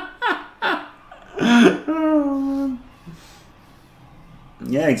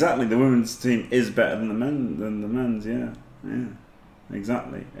 Yeah, exactly. The women's team is better than the men's. Yeah, yeah,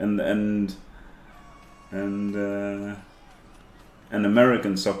 exactly. And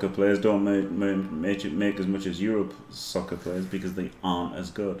American soccer players don't make as much as Europe soccer players because they aren't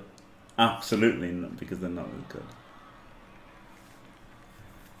as good. Absolutely not, because they're not as good.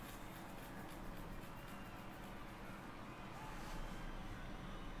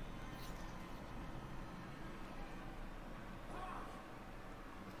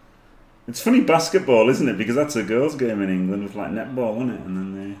 It's funny basketball, isn't it? Because that's a girls' game in England with like netball, isn't it? And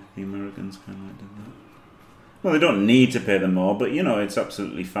then the Americans kind of like did that. Well, they don't need to pay them more, but you know, it's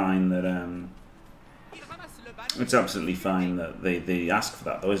absolutely fine that they ask for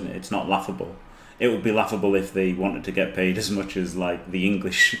that, though, isn't it? It's not laughable. It would be laughable if they wanted to get paid as much as like the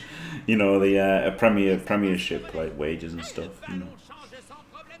English, you know, the a Premiership like wages and stuff. You know.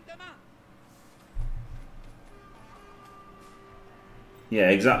 Yeah,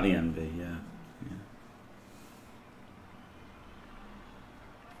 exactly, MB. Yeah.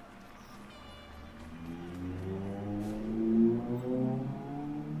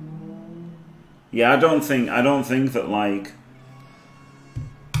 Yeah, I don't think that like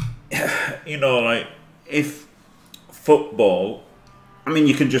you know, like if football, I mean,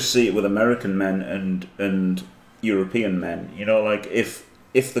 you can just see it with American men and European men. You know, like if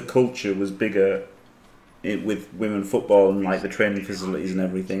the culture was bigger with women football and like the training facilities and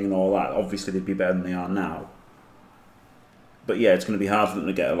everything and all that, obviously they'd be better than they are now. But yeah, it's going to be hard for them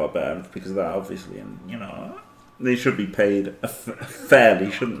to get a lot better because of that, obviously, and you know, they should be paid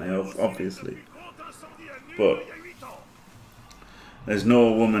fairly, shouldn't they? Obviously. But there's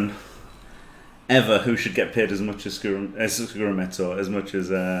no woman ever who should get paid as much as Skuramet or as much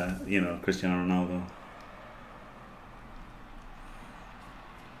as you know, Cristiano Ronaldo.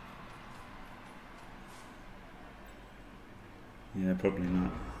 Yeah, probably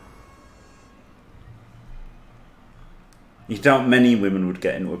not. You doubt many women would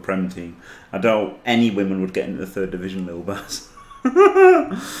get into a Prem team. I doubt any women would get into the 3rd division, Lil Bass. I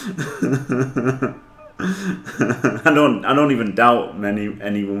don't even doubt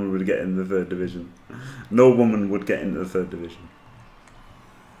any woman would get into the 3rd division. No woman would get into the 3rd division.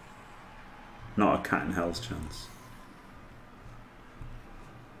 Not a cat in hell's chance.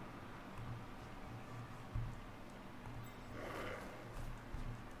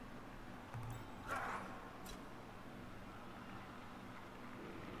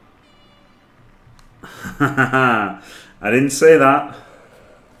 I didn't say that,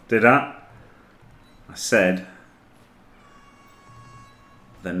 did I? I said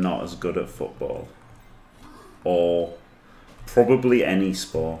they're not as good at football or probably any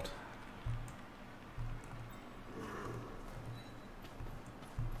sport.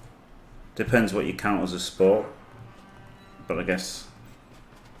 Depends what you count as a sport, but I guess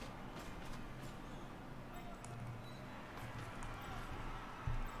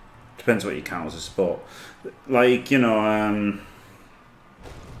depends what you count as a sport. Like, you know,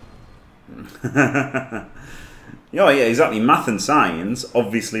 yeah, exactly. Math and science,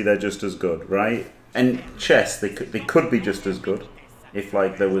 obviously, they're just as good, right? And chess, they could be just as good if,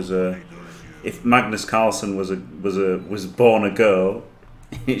 like, there was if Magnus Carlsen was born a girl,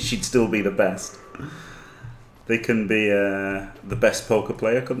 she'd still be the best. They can be the best poker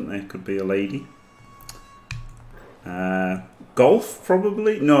player, couldn't they? Could be a lady. Golf,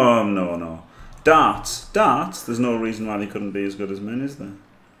 probably. No. Darts. There's no reason why they couldn't be as good as men, is there?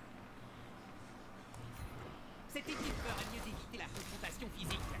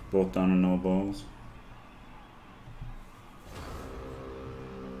 Both down and no balls.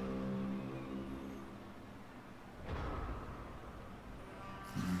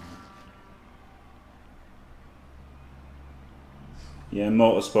 Yeah,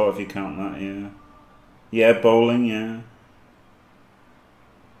 motorsport if you count that, yeah. Yeah, bowling, yeah.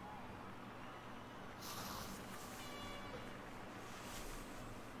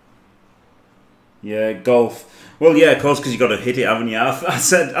 Yeah, golf. Well, yeah, of course, because you got to hit it, haven't you? I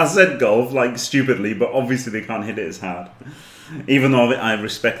said golf, like, stupidly, but obviously they can't hit it as hard. Even though I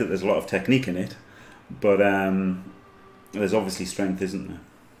respect that there's a lot of technique in it. But there's obviously strength, isn't there?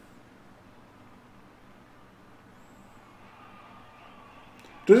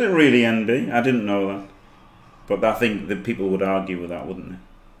 Does it really, NB? I didn't know that. But I think that people would argue with that, wouldn't they?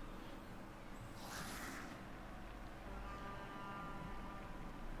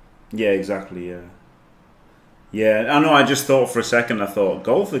 Yeah, exactly. Yeah. Yeah, I know. I just thought for a second. I thought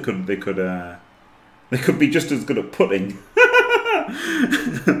golf. They could be just as good at putting.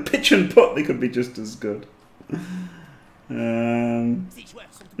 Pitch and putt. They could be just as good.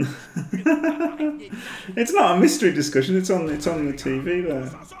 It's not a mystery discussion. It's on the TV there.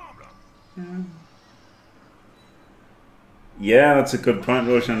 Yeah, that's a good point,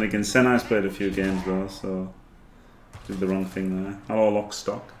 Roshan. Again, Senai's played a few games though, so did the wrong thing there. Hello,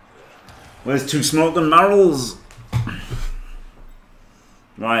 Lockstock. Where's two smoking barrels?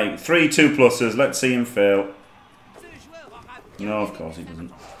 Right, 3 2+. Let's see him fail. No, of course he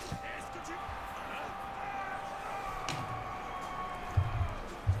doesn't.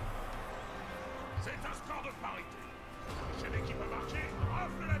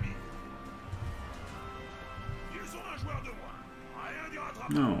 Ils ont un joueur de moins. Rien d'y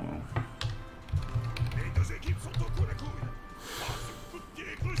rattraper. No. Les deux équipes sont au coude à coude. Oh, ce coup de pied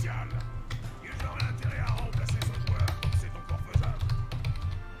est crucial. Ils auraient intérêt à remplacer son joueur comme c'est encore faisable.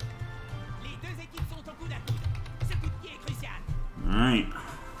 Les deux équipes sont au coude à coude. Ce coup de pied est crucial. Right.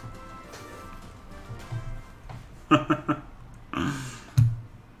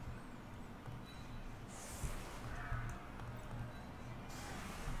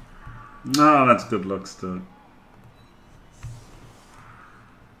 Oh, that's good luck stuff.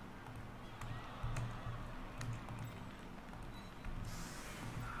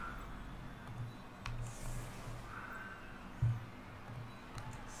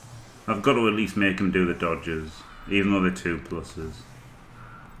 I've got to at least make him do the dodges, even though they're 2 pluses.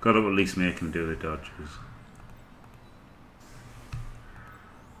 Got to at least make him do the dodges.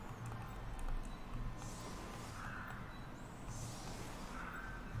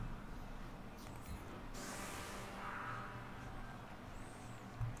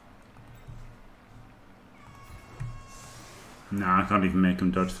 Nah, I can't even make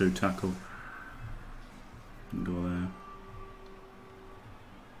him dodge through tackle. Go there.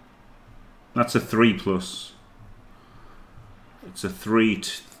 That's a 3 plus. It's a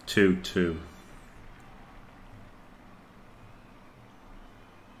 3-2-2.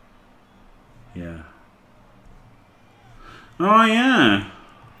 Yeah. Oh yeah.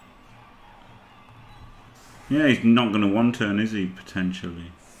 Yeah, he's not going to one turn, is he?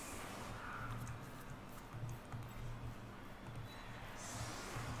 Potentially.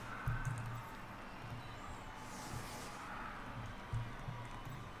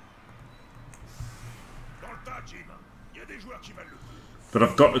 But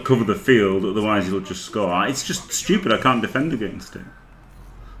I've got to cover the field, otherwise he'll just score. It's just stupid, I can't defend against it.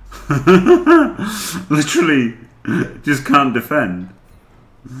 Literally, just can't defend.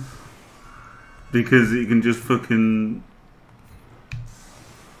 Because he can just fucking...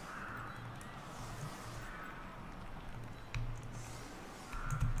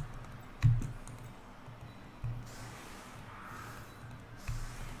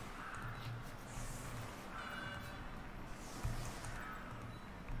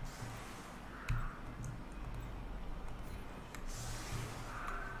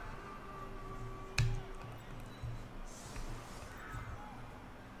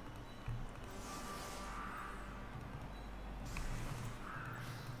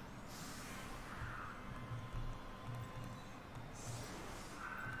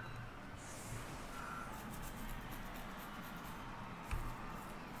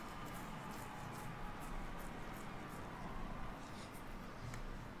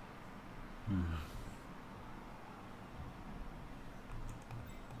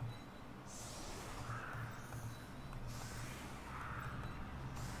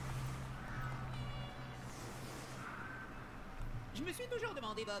 Je me suis toujours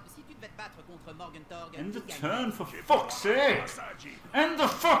demandé, Bob, si tu devais te battre contre Morgentorg. End the turn, for fuck's sake! End the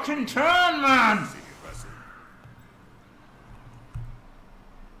fucking turn, man!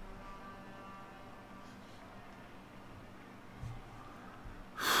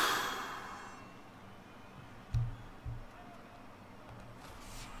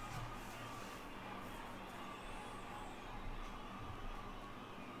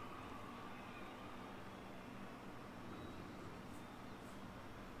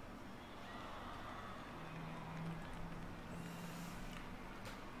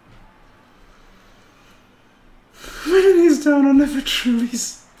 When he's down, I never truly.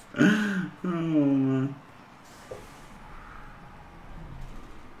 Oh man.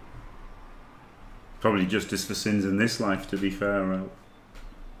 Probably justice for sins in this life, to be fair, right?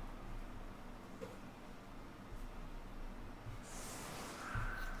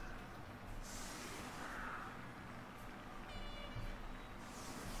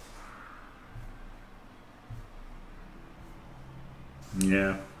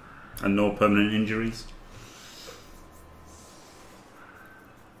 Yeah, and no permanent injuries.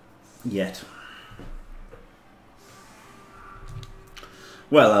 Yet.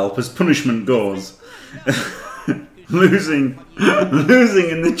 Well, Alp, as punishment goes, losing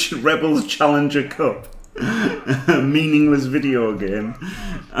in the Rebels Challenger Cup, a meaningless video game.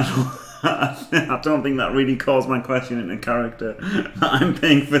 I don't think that really calls my question into character. I'm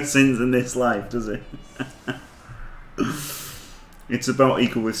paying for sins in this life, does it? It's about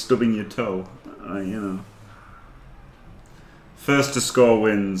equal with stubbing your toe, you know. First to score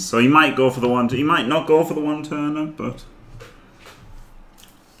wins, so he might go for the one. He might not go for the one turner, but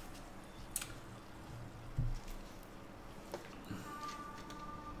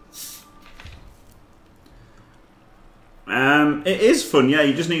It is fun, yeah.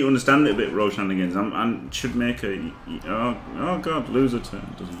 You just need to understand it a bit, road shenanigans. I should make a... Oh god, loser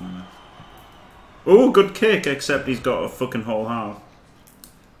turn. Doesn't matter. Oh, good kick, except he's got a fucking whole half.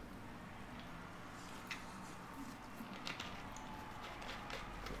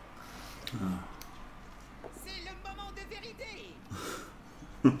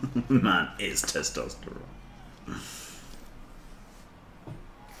 Man, it's testosterone.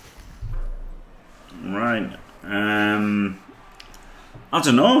 Right. I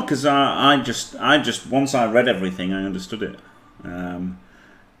don't know, because I just once I read everything, I understood it.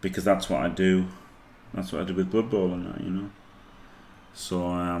 Because that's what I do. That's what I do with Blood Bowl and that, you know.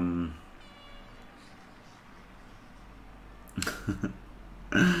 So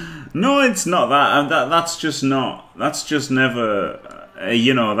no, it's not that. That's just not. That's just never.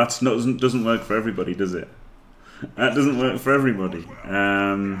 You know, that's not, doesn't work for everybody, does it? That doesn't work for everybody.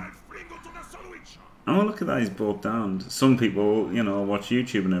 Oh, look at that, he's both down. Some people, you know, watch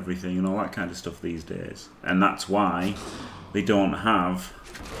YouTube and everything and all that kind of stuff these days. And that's why they don't have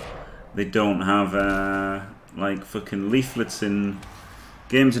like fucking leaflets in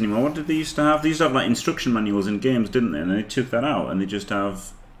games anymore. What did they used to have? They used to have like instruction manuals in games, didn't they? And they took that out and they just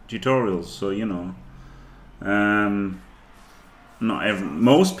have tutorials. So, you know,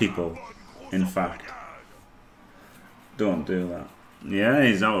 most people, in fact, don't do that. Yeah,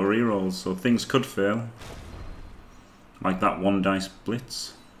 he's out of rerolls, so things could fail. Like that one dice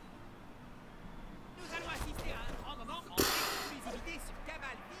blitz.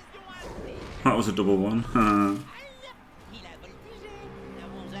 That was a double one.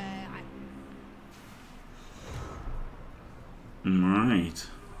 Right.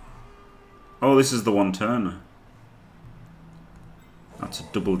 Oh, this is the one turner. That's a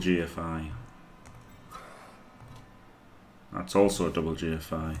double GFI. That's also a double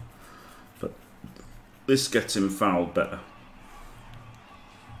GFI. But this gets him fouled better.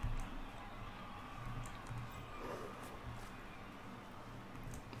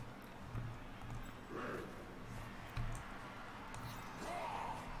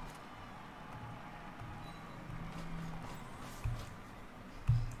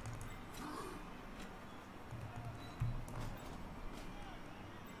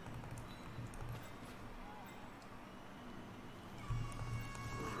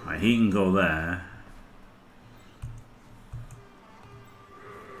 He can go there.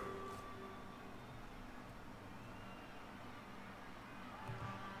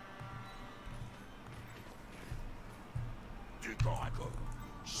 Du corps à corps.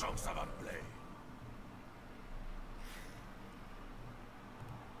 Je sens que ça va me plaire.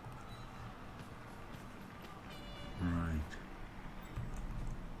 Right.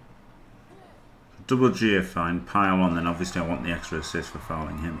 Double GFI and pile on, then obviously I want the extra assist for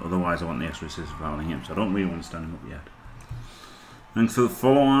fouling him. Otherwise I want the extra assist for fouling him, so I don't really want to stand him up yet. Thanks for the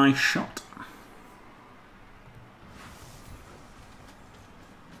follow eye shot.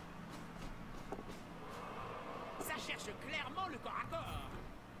 Ça cherche clairement le corps à corps.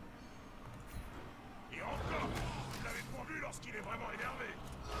 Et encore, je l'avais pas vu lorsqu'il est vraiment énervé.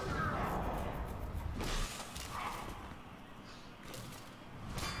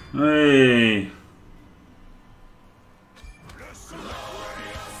 Hey!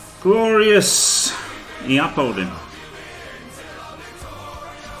 Glorious! He uploaded him.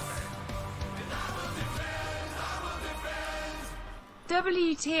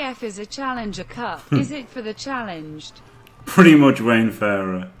 WTF is a Challenger Cup. Is it for the challenged? Pretty much, Wayne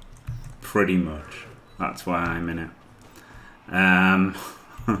Farrer. Pretty much. That's why I'm in it.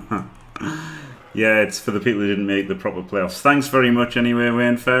 Yeah, it's for the people who didn't make the proper playoffs. Thanks very much anyway,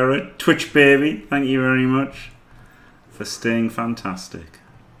 Wayne Farrer. Twitch baby, thank you very much for staying fantastic.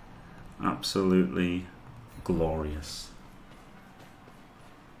 Absolutely glorious.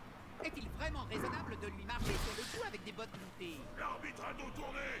 Est-il vraiment raisonnable de lui marcher sur le cou avec des bottes montées? L'arbitre a dos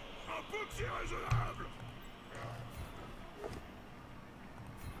tourné. Un peu que c'est raisonnable.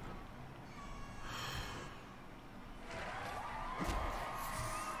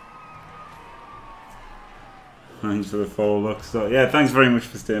 Thanks for the follow, look. So yeah, thanks very much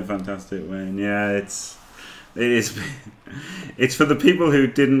for staying fantastic, Wayne. Yeah, it is. It's for the people who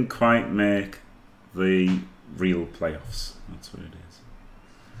didn't quite make the real playoffs. That's what it is.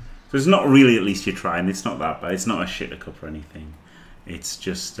 So it's not really. At least you're trying. It's not that bad. It's not a shitter cup or anything. It's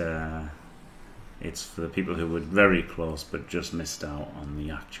just. It's for the people who were very close but just missed out on the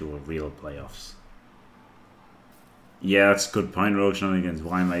actual real playoffs. Yeah, that's a good point, Rogue Shenanigans.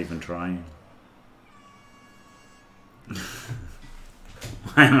 Why am I even trying?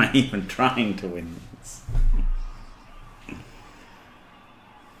 Why am I even trying to win this?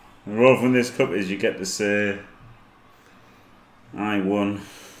 The role from this cup is you get to say I won.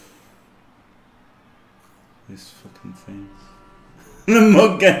 This fucking thing. The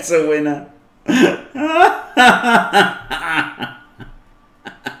mug gets a winner.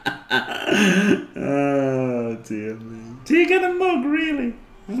 Oh dear me. Do you get a mug really?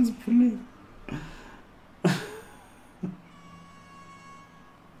 That's brilliant.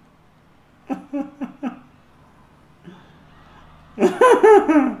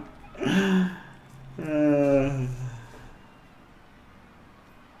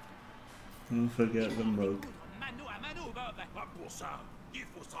 Don't forget the mug. Mano à mano, Bob. Pas pour ça. Il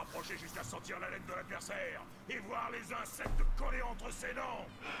faut se rapprocher jusqu'à sentir la laine de l'adversaire et voir les insectes coller entre ses dents.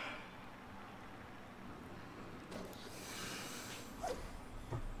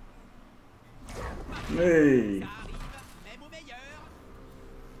 Hey. Ça arrive, même au meilleur.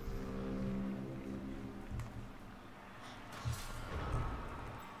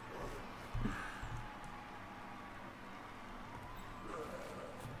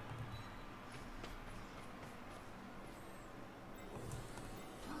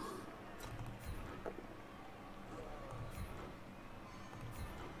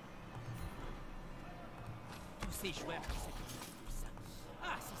 Tous ces joueurs qui s'accumulent.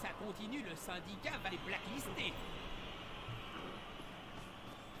 Ah, si ça continue, le syndicat va les blacklister.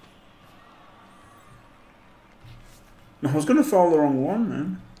 I was gonna fall the wrong one,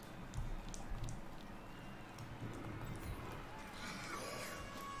 man.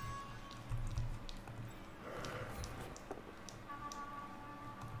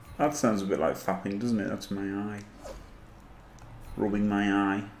 That sounds a bit like fapping, doesn't it? That's my eye. Rubbing my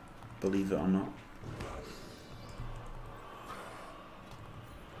eye, believe it or not.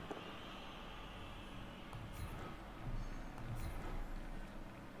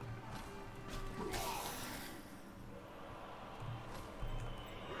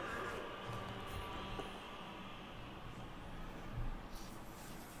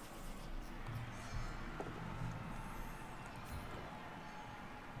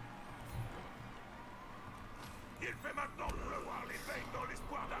 Il fait maintenant pleuvoir les veilles dans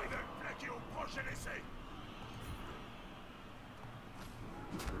l'espoir d'arriver à le plaquer au prochain essai.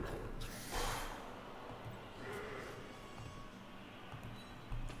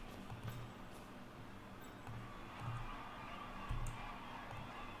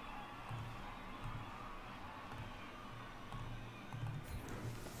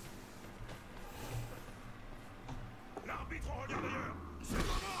 L'arbitre regarde ailleurs. C'est le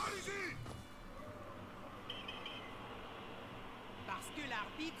moment, allez-y. Parce que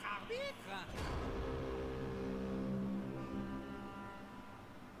l'arbitre arbitre.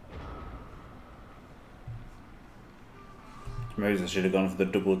 Maybe I should have gone for the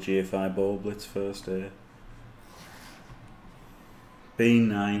double GFI ball blitz first, eh? Be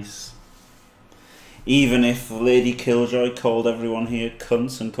nice. Even if Lady Killjoy called everyone here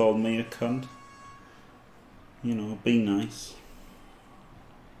cunts and called me a cunt. You know, be nice.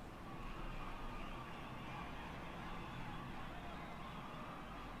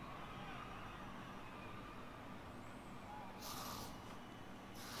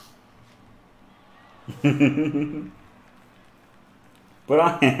 But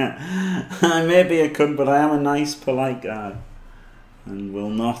I may be a cunt, but I am a nice, polite guy, and will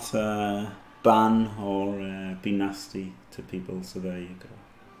not ban or be nasty to people. So there you go.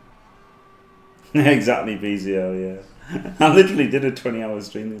 Exactly, BZO. Yeah, I literally did a 20-hour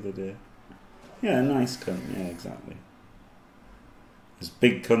stream the other day. Yeah, nice cunt. Yeah, exactly. There's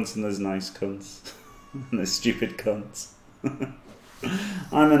big cunts and there's nice cunts, and there's stupid cunts.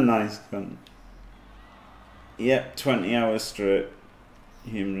 I'm a nice cunt. Yep, 20 hours straight.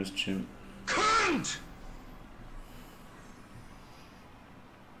 Humorous chimp. Cunt!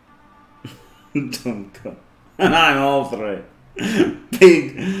 Dumb cunt. And I'm all three.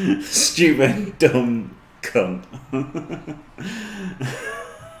 Big, stupid, dumb cunt.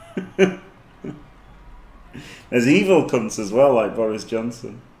 There's evil cunts as well, like Boris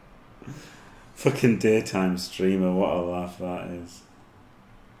Johnson. Fucking daytime streamer, what a laugh that is.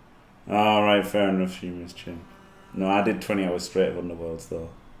 Alright, fair enough, humorous chimp. No, I did 20 hours straight of Underworlds though.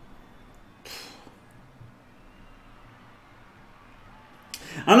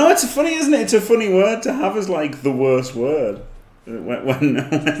 I know, it's funny, isn't it? It's a funny word to have as like the worst word when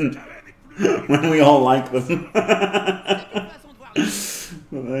we all like them. But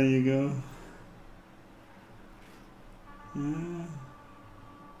there you go. Yeah.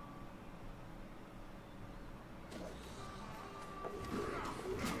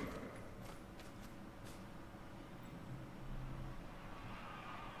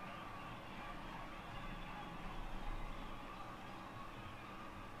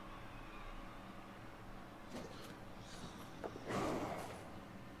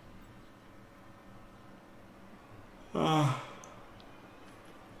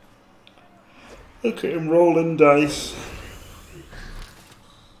 Look at him rolling dice.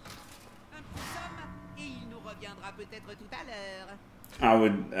 Un petit somme, et il nous reviendra peut-être tout à l'heure. I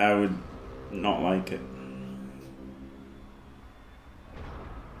would not like it.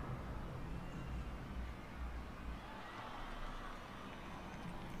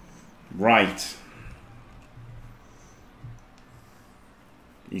 Right.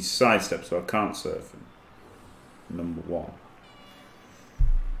 He's sidestepped, so I can't surf him. Number one.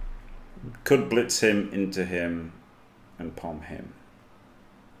 Could blitz him into him and palm him.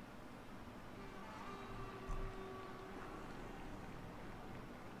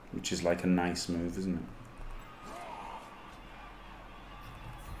 Which is like a nice move, isn't it?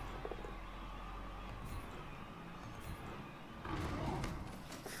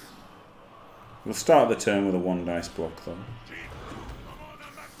 We'll start the turn with a 1 dice block though.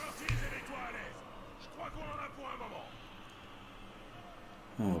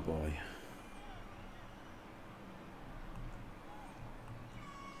 Oh boy.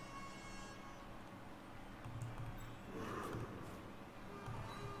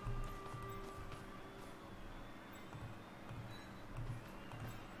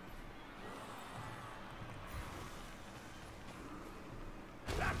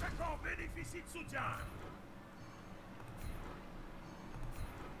 L'attaquant bénéficie de soutien.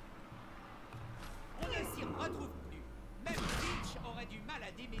 On ne s'y retrouve plus. Même Fitch aurait du mal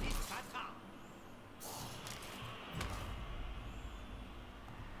à démêler sa trame.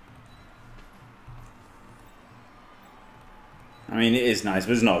 I mean, it is nice,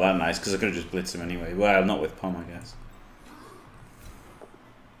 but it's not that nice because I could have just blitzed him anyway. Well, not with Pom, I guess.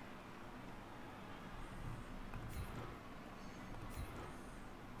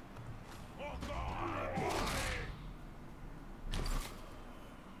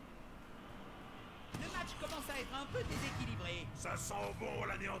 Le match commence à être un peu déséquilibré. Ça sent bon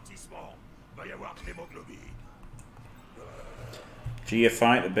l'anéantissement. Va y avoir de l'hémoglobine.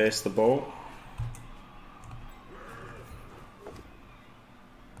 GFI at the base of the ball.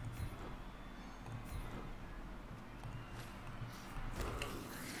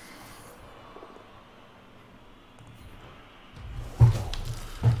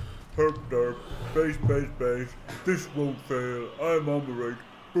 Herp derp, base, base, base. This won't fail. I'm on the right.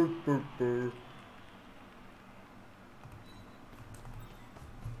 Burr, burr, burr.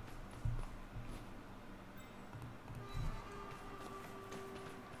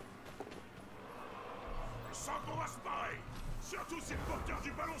 Je sens qu'on va se barrer. Surtout si le porteur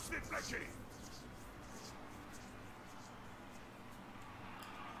du ballon se fait plaquer.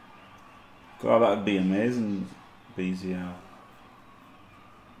 God, that'd be amazing, BZL.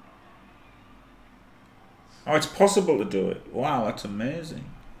 Oh, it's possible to do it. Wow, that's amazing.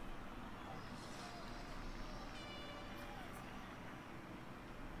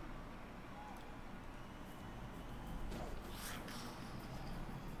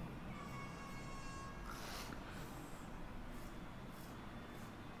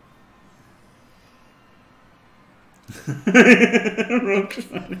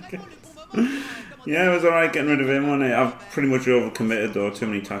 Yeah, it was alright getting rid of him, wasn't it? I've pretty much overcommitted though. Too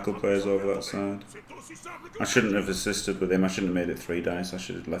many tackle players over that side. I shouldn't have assisted with him. I shouldn't have made it 3 dice. I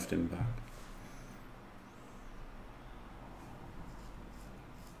should have left him back.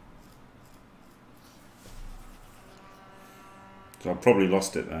 So I probably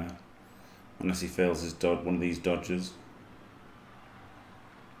lost it there. Unless he fails his dodge, one of these dodges.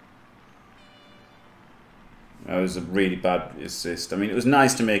 That was a really bad assist. I mean, it was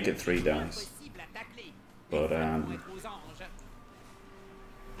nice to make it 3 dice. But, I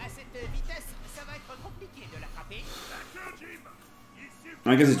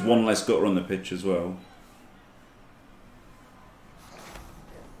guess it's 1 less gutter on the pitch as well.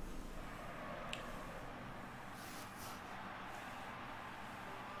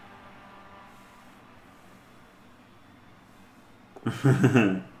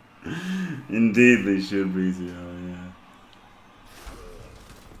 Indeed they should be, yeah.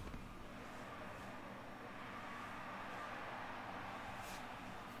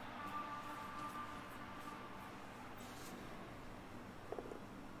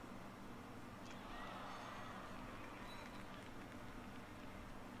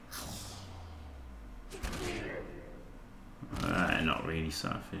 Not really,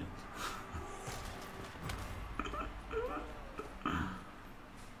 Starfield.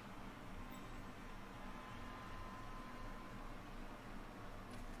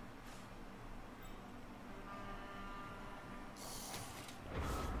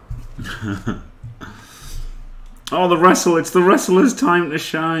 Oh, the wrestle! It's the wrestler's time to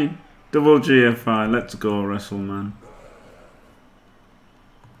shine. Double GFI. Let's go, wrestle, man.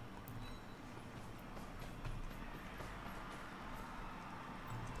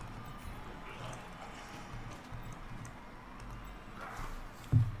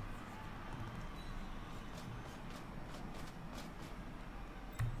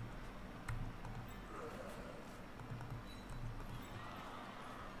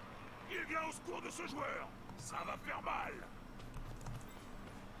 viens au secours de ce joueur. Ça va faire mal.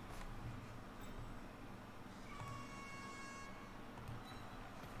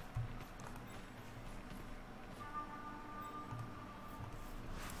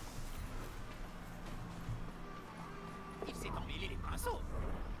 Il s'est emmêlé les pinceaux.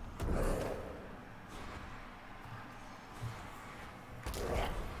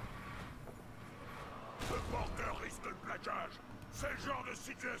 Ce porteur risque le plaquage. C'est le genre de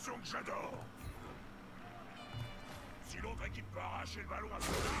situation que j'adore. Si l'autre équipe peut arracher le ballon à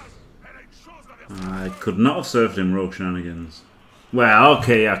son place, elle a une chance d'inverser. I could not have served him rogue shenanigans. Well,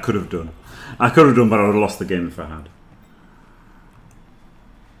 okay, I could have done. I could have done, but I would have lost the game if I had.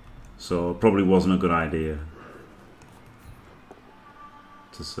 So it probably wasn't a good idea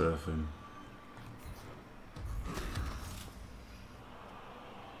to serve him.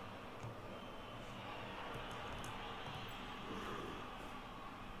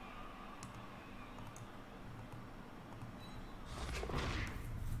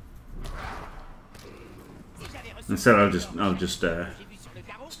 Instead, I'll just J'ai vu sur le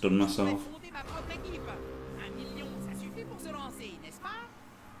carreau. stun myself. Je pourrais fonder ma propre équipe. 1 million, ça suffit pour se lancer, n'est-ce pas?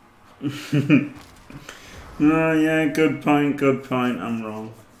 Oh yeah, good point, good point. I'm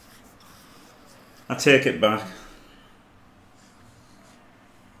wrong. I take it back.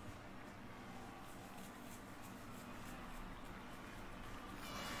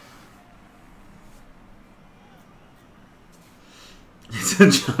 It's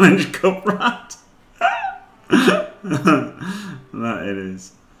a challenge cup rat. That it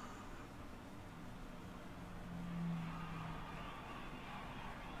is.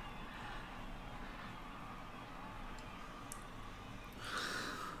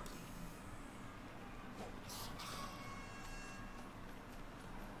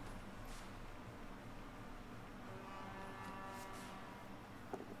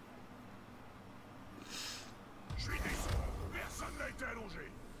 Je suis déçu. Personne n'a été allongé.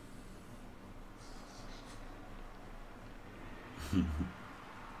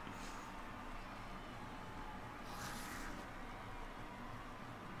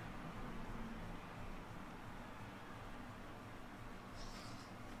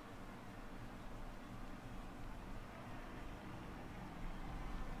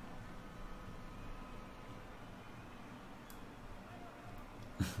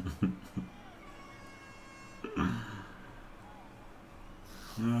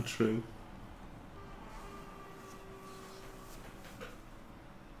 Oh, true.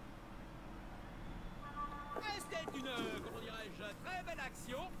 C'était une, comment dirais-je, très belle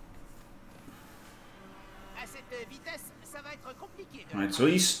action. À cette vitesse, ça va être compliqué. Right, so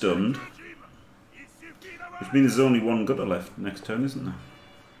he's stunned, Jim, il suffit d'avoir which means there's only one gutter left next turn, isn't there?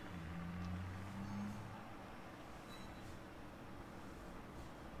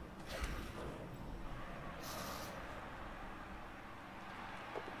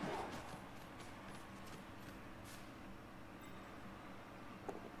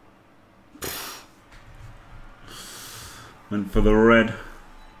 Went for the red.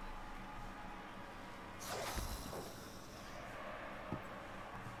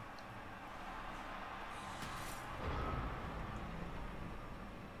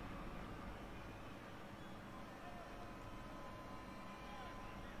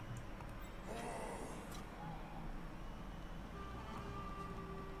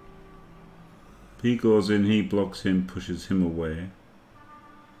 He goes in, he blocks him, pushes him away.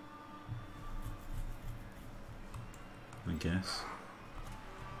 I guess.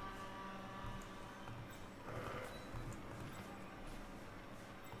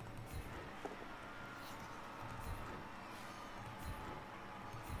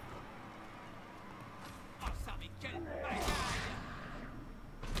 Oh, ça, mais quelle bagaille!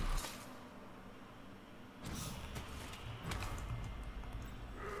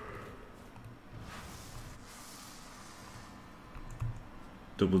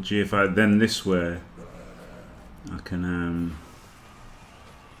 Double G if I then this way I can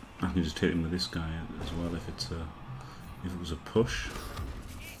just hit him with this guy as well if it's a if it was a push.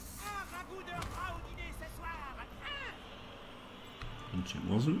 Un raboudeur gras au dîner ce soir! Which it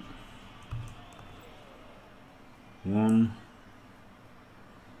wasn't. 1,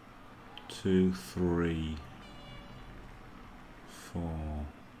 2, 3, 4.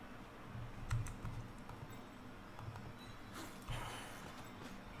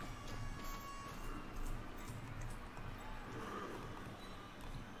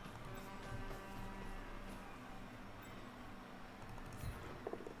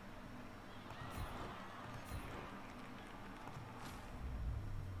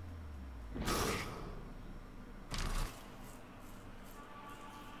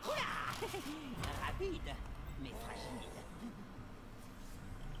 Rapide, mais fragile.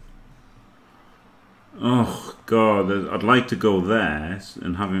 Oh god, I'd like to go there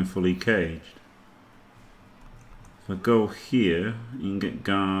and have him fully caged. If I go here, you can get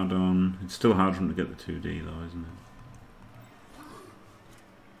guard on. It's still hard for him to get the 2D though, isn't it?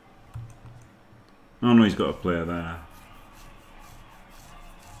 Oh no, he's got a player there.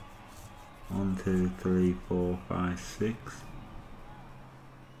 1, 2, 3, 4, 5, 6.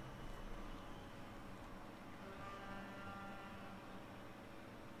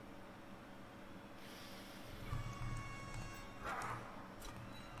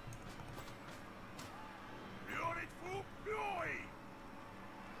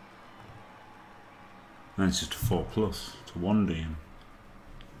 And it's just a 4+ to 1D him.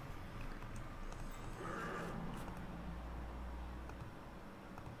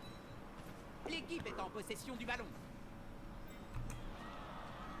 L'équipe est en possession du ballon.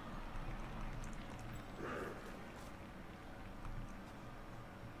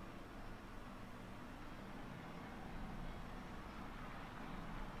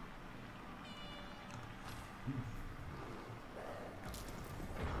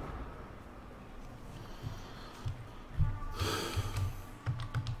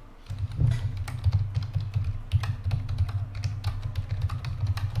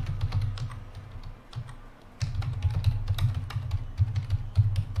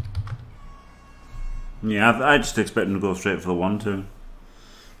 Yeah, I just expect him to go straight for the 1-2.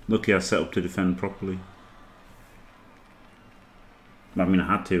 Lucky I set up to defend properly. I mean, I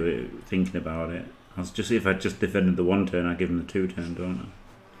had to, thinking about it. I was just, if I just defended the 1 turn, I'd give him the 2 turn, don't I?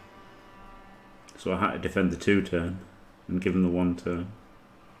 So I had to defend the 2 turn and give him the 1 turn.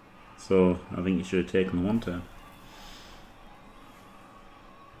 So I think he should have taken the 1 turn.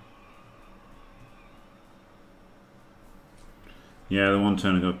 Yeah, the 1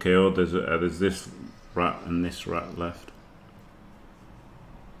 turn I got KO'd. There's this rat and this rat left.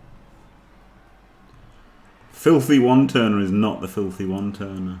 Filthy 1 turner is not the filthy 1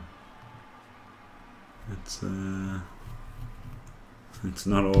 turner. It's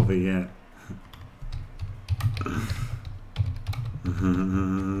not over yet.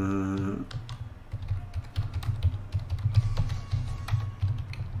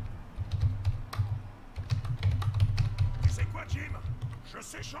 Tu sais quoi, Jim? Je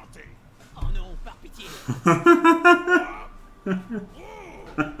sais chanter. Oh non, par pitié. Pas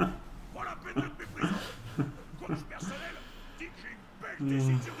la peine de te mépriser. Coach personnel dit que j'ai une belle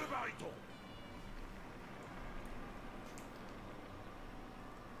tessiture de baryton.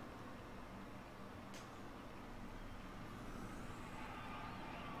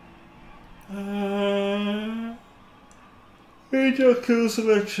 Major kill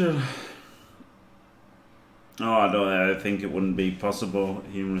selection. Oh, I think it wouldn't be possible.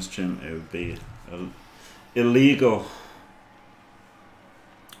 Humorous chimp, it would be illegal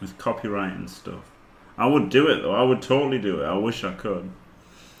with copyright and stuff. I would do it though. I would totally do it. I wish I could.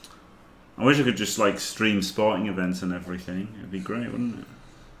 I wish I could just like stream sporting events and everything. It'd be great, wouldn't it?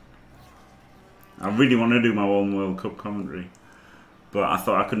 I really want to do my own World Cup commentary, but I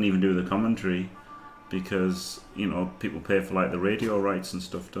thought I couldn't even do the commentary because, you know, people pay for like the radio rights and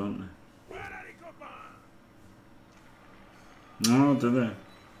stuff, don't they? Voilà les copains. Oh, do they?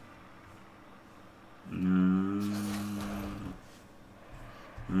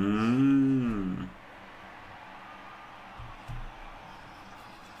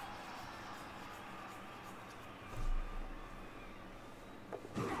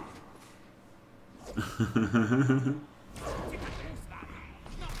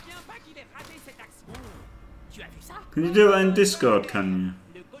 Can you do that in Discord, can you?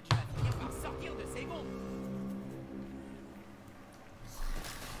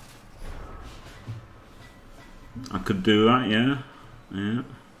 I could do that, yeah. Yeah.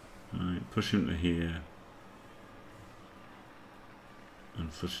 Right, push him to here.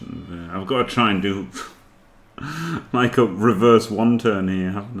 And push him to there. I've got to try and do like a reverse 1 turn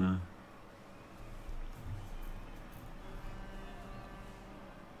here, haven't I?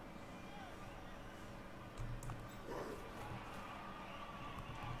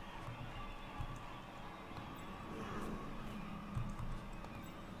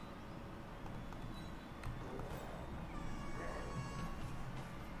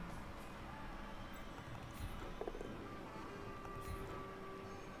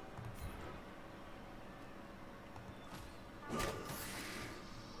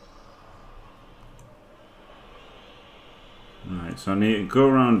 Right, so I need to go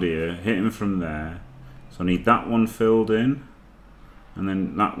around here, hit him from there. So I need that one filled in, and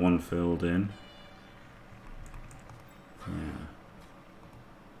then that one filled in. Yeah.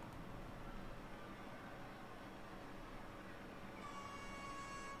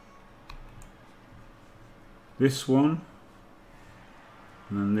 this one,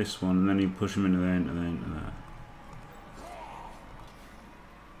 and then this one, and then you push them into there, into there, into there.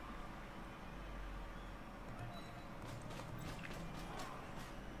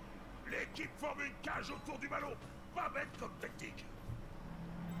 L'équipe forme une cage autour du ballon. Pas bête comme tactique.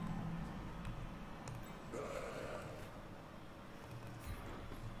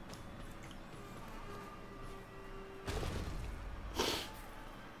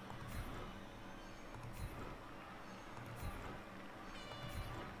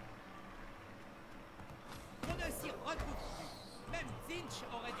 On ne s'y retrouve plus. Même Finch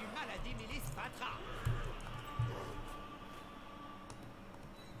aurait du mal à démêler ce patra.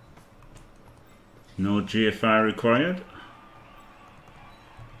 No GFI required.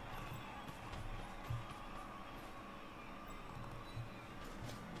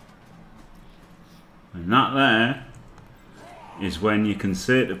 And that there is when you can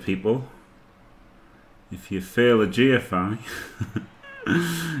say to people, if you fail a GFI,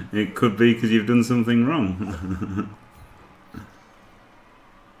 it could be because you've done something wrong.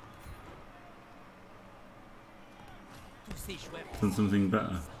 Tous ces joueurs. Done something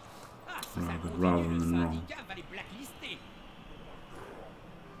better. Ah, si ça rather continue, le than wrong. syndicat va les blacklister.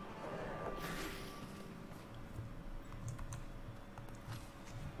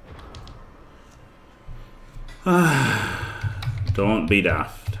 Don't be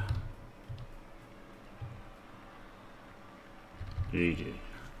daft. GG.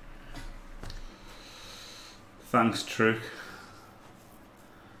 Thanks, Trick.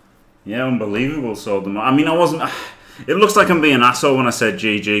 Yeah, unbelievable. Sold them. I mean, I wasn't. It looks like I'm being an asshole when I said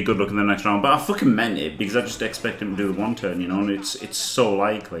GG, good luck in the next round, but I fucking meant it because I just expect him to do the one turn, you know, and it's so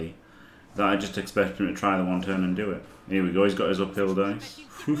likely that I just expect him to try the one turn and do it. Here we go. He's got his uphill dice.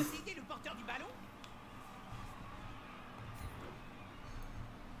 Va-t-il posséder le porteur du ballon?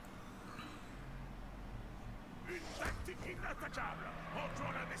 Une tactique inattaquable. En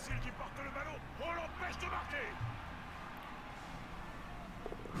jouant l'imbécile qui porte le ballon, on l'empêche de marquer.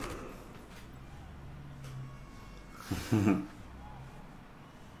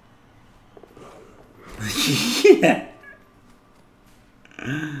 Yeah.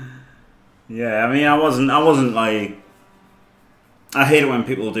 Yeah, I mean, I wasn't like, I hate it when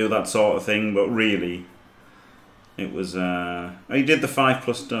people do that sort of thing, but really, it was, he did the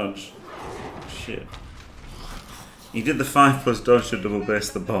 5+ dodge. Shit. He did the 5+ dodge to double base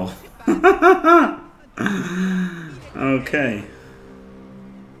the ball. Okay.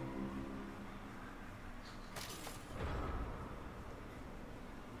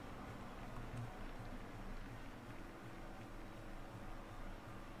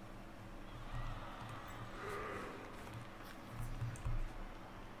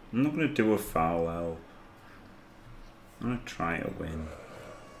 I'm not going to do a foul help. I'm going to try to win.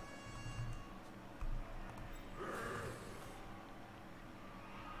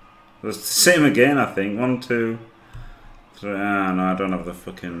 It's the same again, I think. 1, 2, 3. Ah, no, I don't have the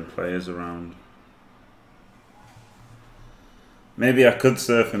fucking players around. Maybe I could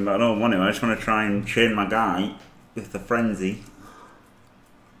surf him, but I don't want to. I just want to try and chain my guy with the frenzy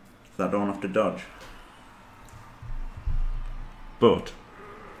so I don't have to dodge. But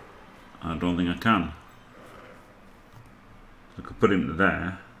I don't think I can. I could put him to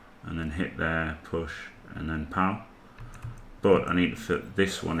there and then hit there, push, and then pow. But I need to fit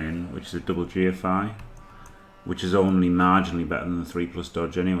this one in, which is a double GFI, which is only marginally better than the 3+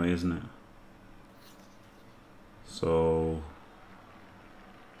 dodge anyway, isn't it? So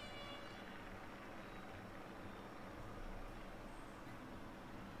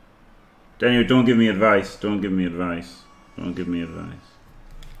Daniel, don't give me advice. Don't give me advice. Don't give me advice.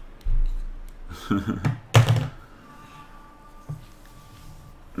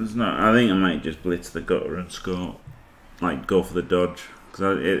 It's not. I think I might just blitz the gutter and score. Like go for the dodge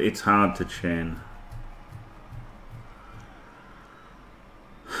because it's hard to chain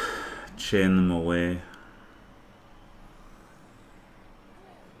them away.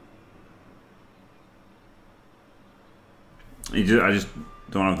 I just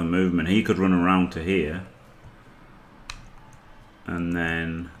don't have the movement. He could run around to here, and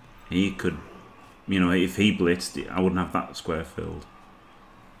then he could, you know, if he blitzed, I wouldn't have that square filled.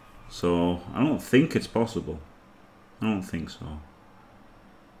 So I don't think it's possible. I don't think so.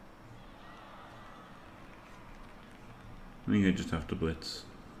 I think I just have to blitz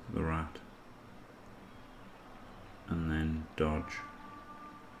the rat and then dodge.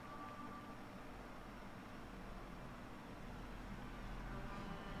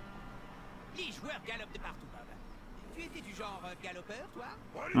 Les joueurs galopent de partout, Bob. Tu étais du genre galopeur, toi?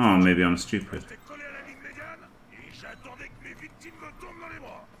 Oh, maybe I'm stupid. J'étais collé à la ligne médiane et j'attendais que mes victimes me tombent dans les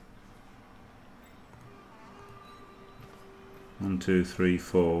bras. 1, 2, 3,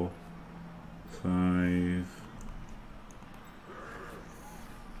 4, 5.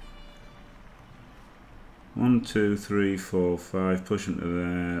 One, 2, 3, 4, 5. Push into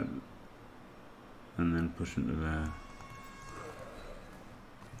there, and then push into there.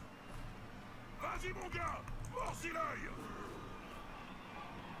 Vas-y mon gars, morce l'œil.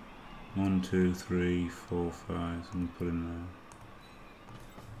 1, 2, 3, 4, 5. And put in there.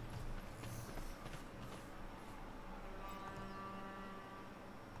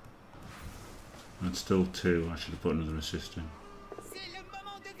 That's still 2. I should have put another assist in. C'est le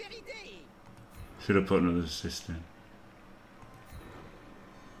moment de vérité. Should have put another assist in.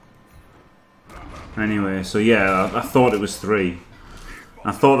 Anyway, so yeah, I thought it was 3.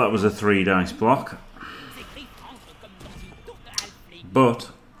 I thought that was a 3 dice block.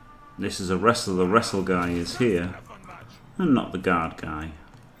 But this is a wrestle. The wrestle guy is here, and not the guard guy.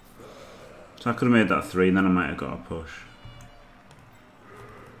 So I could have made that 3, and then I might have got a push.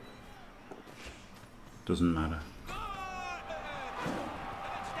 Doesn't matter.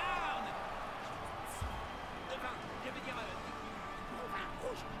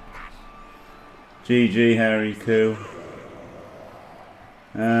 GG Harry Koo.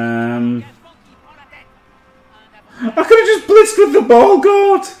 I could have just blitzed with the ball,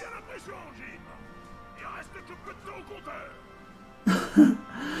 God! J'ai l'impression, Jim. Il reste que peu de temps au compteur.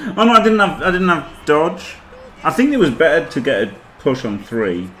 Oh no, I didn't have dodge. I think it was better to get a push on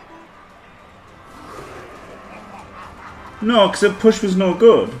 3. No, because a push was no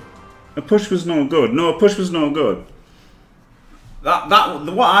good. A push was no good. No, a push was no good. What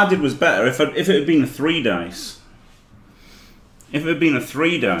I did was better if it had been a 3 dice. If it had been a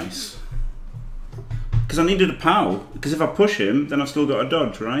 3 dice. Because I needed a POW. Because if I push him, then I've still got a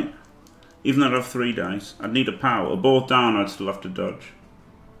dodge, right? Even though I have 3 dice, I'd need a POW. A both down, I'd still have to dodge.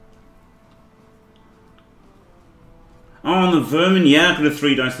 Oh, on the vermin, yeah, I could have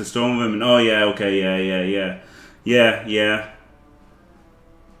 3 dice the storm vermin. Oh yeah, okay, yeah. Yeah.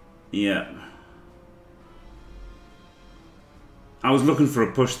 I was looking for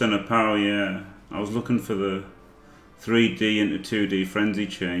a push then a POW, yeah. I was looking for the 3D into 2D frenzy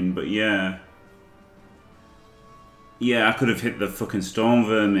chain, but yeah. Yeah, I could have hit the fucking storm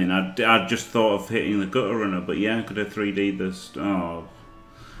vermin. I just thought of hitting the gutter runner, but yeah, I could have 3D'd this. Oh,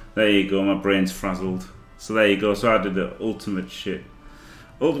 there you go, my brain's frazzled. So there you go, so I did the ultimate shit.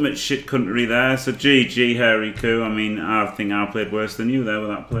 Ultimate shit country there, so GG Harry Koo. I mean, I think I played worse than you there with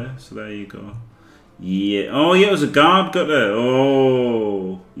that play, so there you go. Yeah, oh yeah, it was a guard gutter.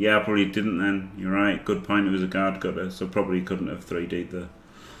 Oh, yeah, I probably didn't then. You're right, good point, it was a guard gutter, so probably couldn't have 3D'd the...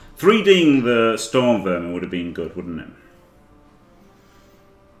 3D'ing the storm vermin would have been good, wouldn't it?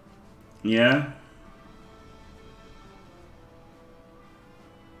 Yeah?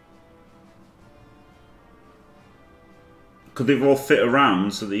 Could they've all fit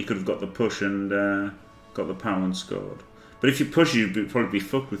around so that you could have got the push and got the power and scored? But if you push, you'd probably be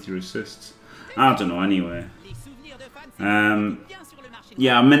fucked with your assists. I don't know, anyway.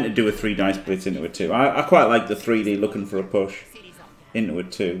 Yeah, I meant to do a 3 dice blitz into a 2. I quite like the 3D looking for a push into a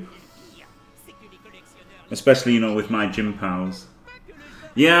 2. Especially, you know, with my gym pals.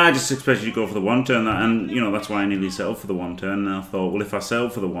 Yeah, I just expected you to go for the 1 turn, and, you know, that's why I nearly settled for the 1 turn, and I thought, well, if I settle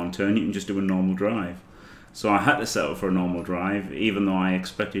for the 1 turn, you can just do a normal drive. So I had to settle for a normal drive, even though I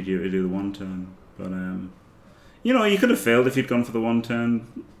expected you to do the 1 turn. But, you know, you could have failed if you'd gone for the 1 turn,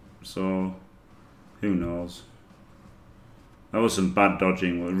 so who knows. That was some bad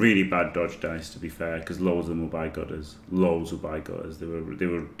dodging, well, really bad dodge dice, to be fair, because loads of them were by gutters. Loads were by gutters. They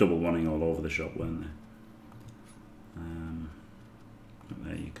were double one-ing all over the shop, weren't they? But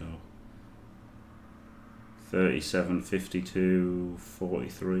there you go. 37, 52,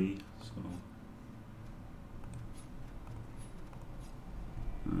 43. So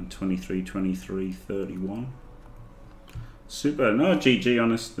 23, 23, 31. Super. No, GG,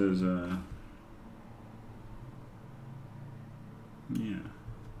 honest. There's yeah.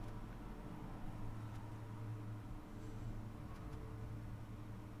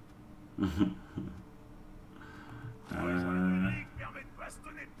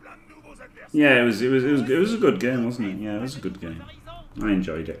 Yeah, it was a good game, wasn't it? Yeah, it was a good game. I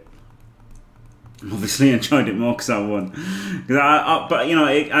enjoyed it. Obviously, enjoyed it more because I won. But you know,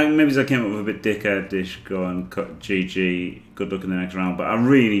 maybe I came up with a bit dickhead-ish, going GG, good luck in the next round. But I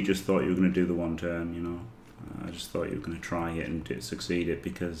really just thought you were going to do the 1 turn. You know, I just thought you were going to try it and succeed it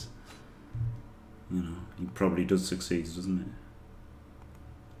because, you know, he probably does succeed, doesn't it?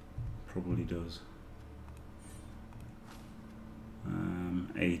 Probably does.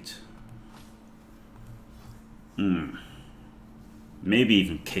 8. Maybe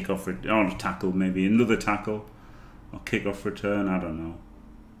even kick off or tackle, maybe another tackle. Or kick-off return, I don't know.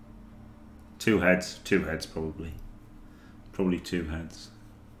 2 heads probably. Probably 2 heads.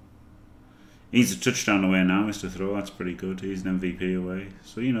 He's a touchdown away now, Mr. Throw. That's pretty good. He's an MVP away.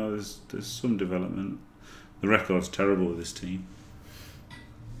 So, you know, there's some development. The record's terrible with this team.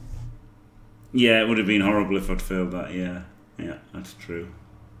 Yeah, it would have been horrible if I'd failed that, yeah. Yeah, that's true.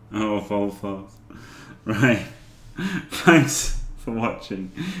 Oh, false. Right. Thanks for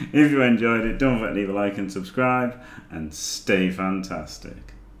watching. If you enjoyed it, don't forget to leave a like and subscribe. And stay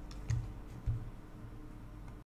fantastic.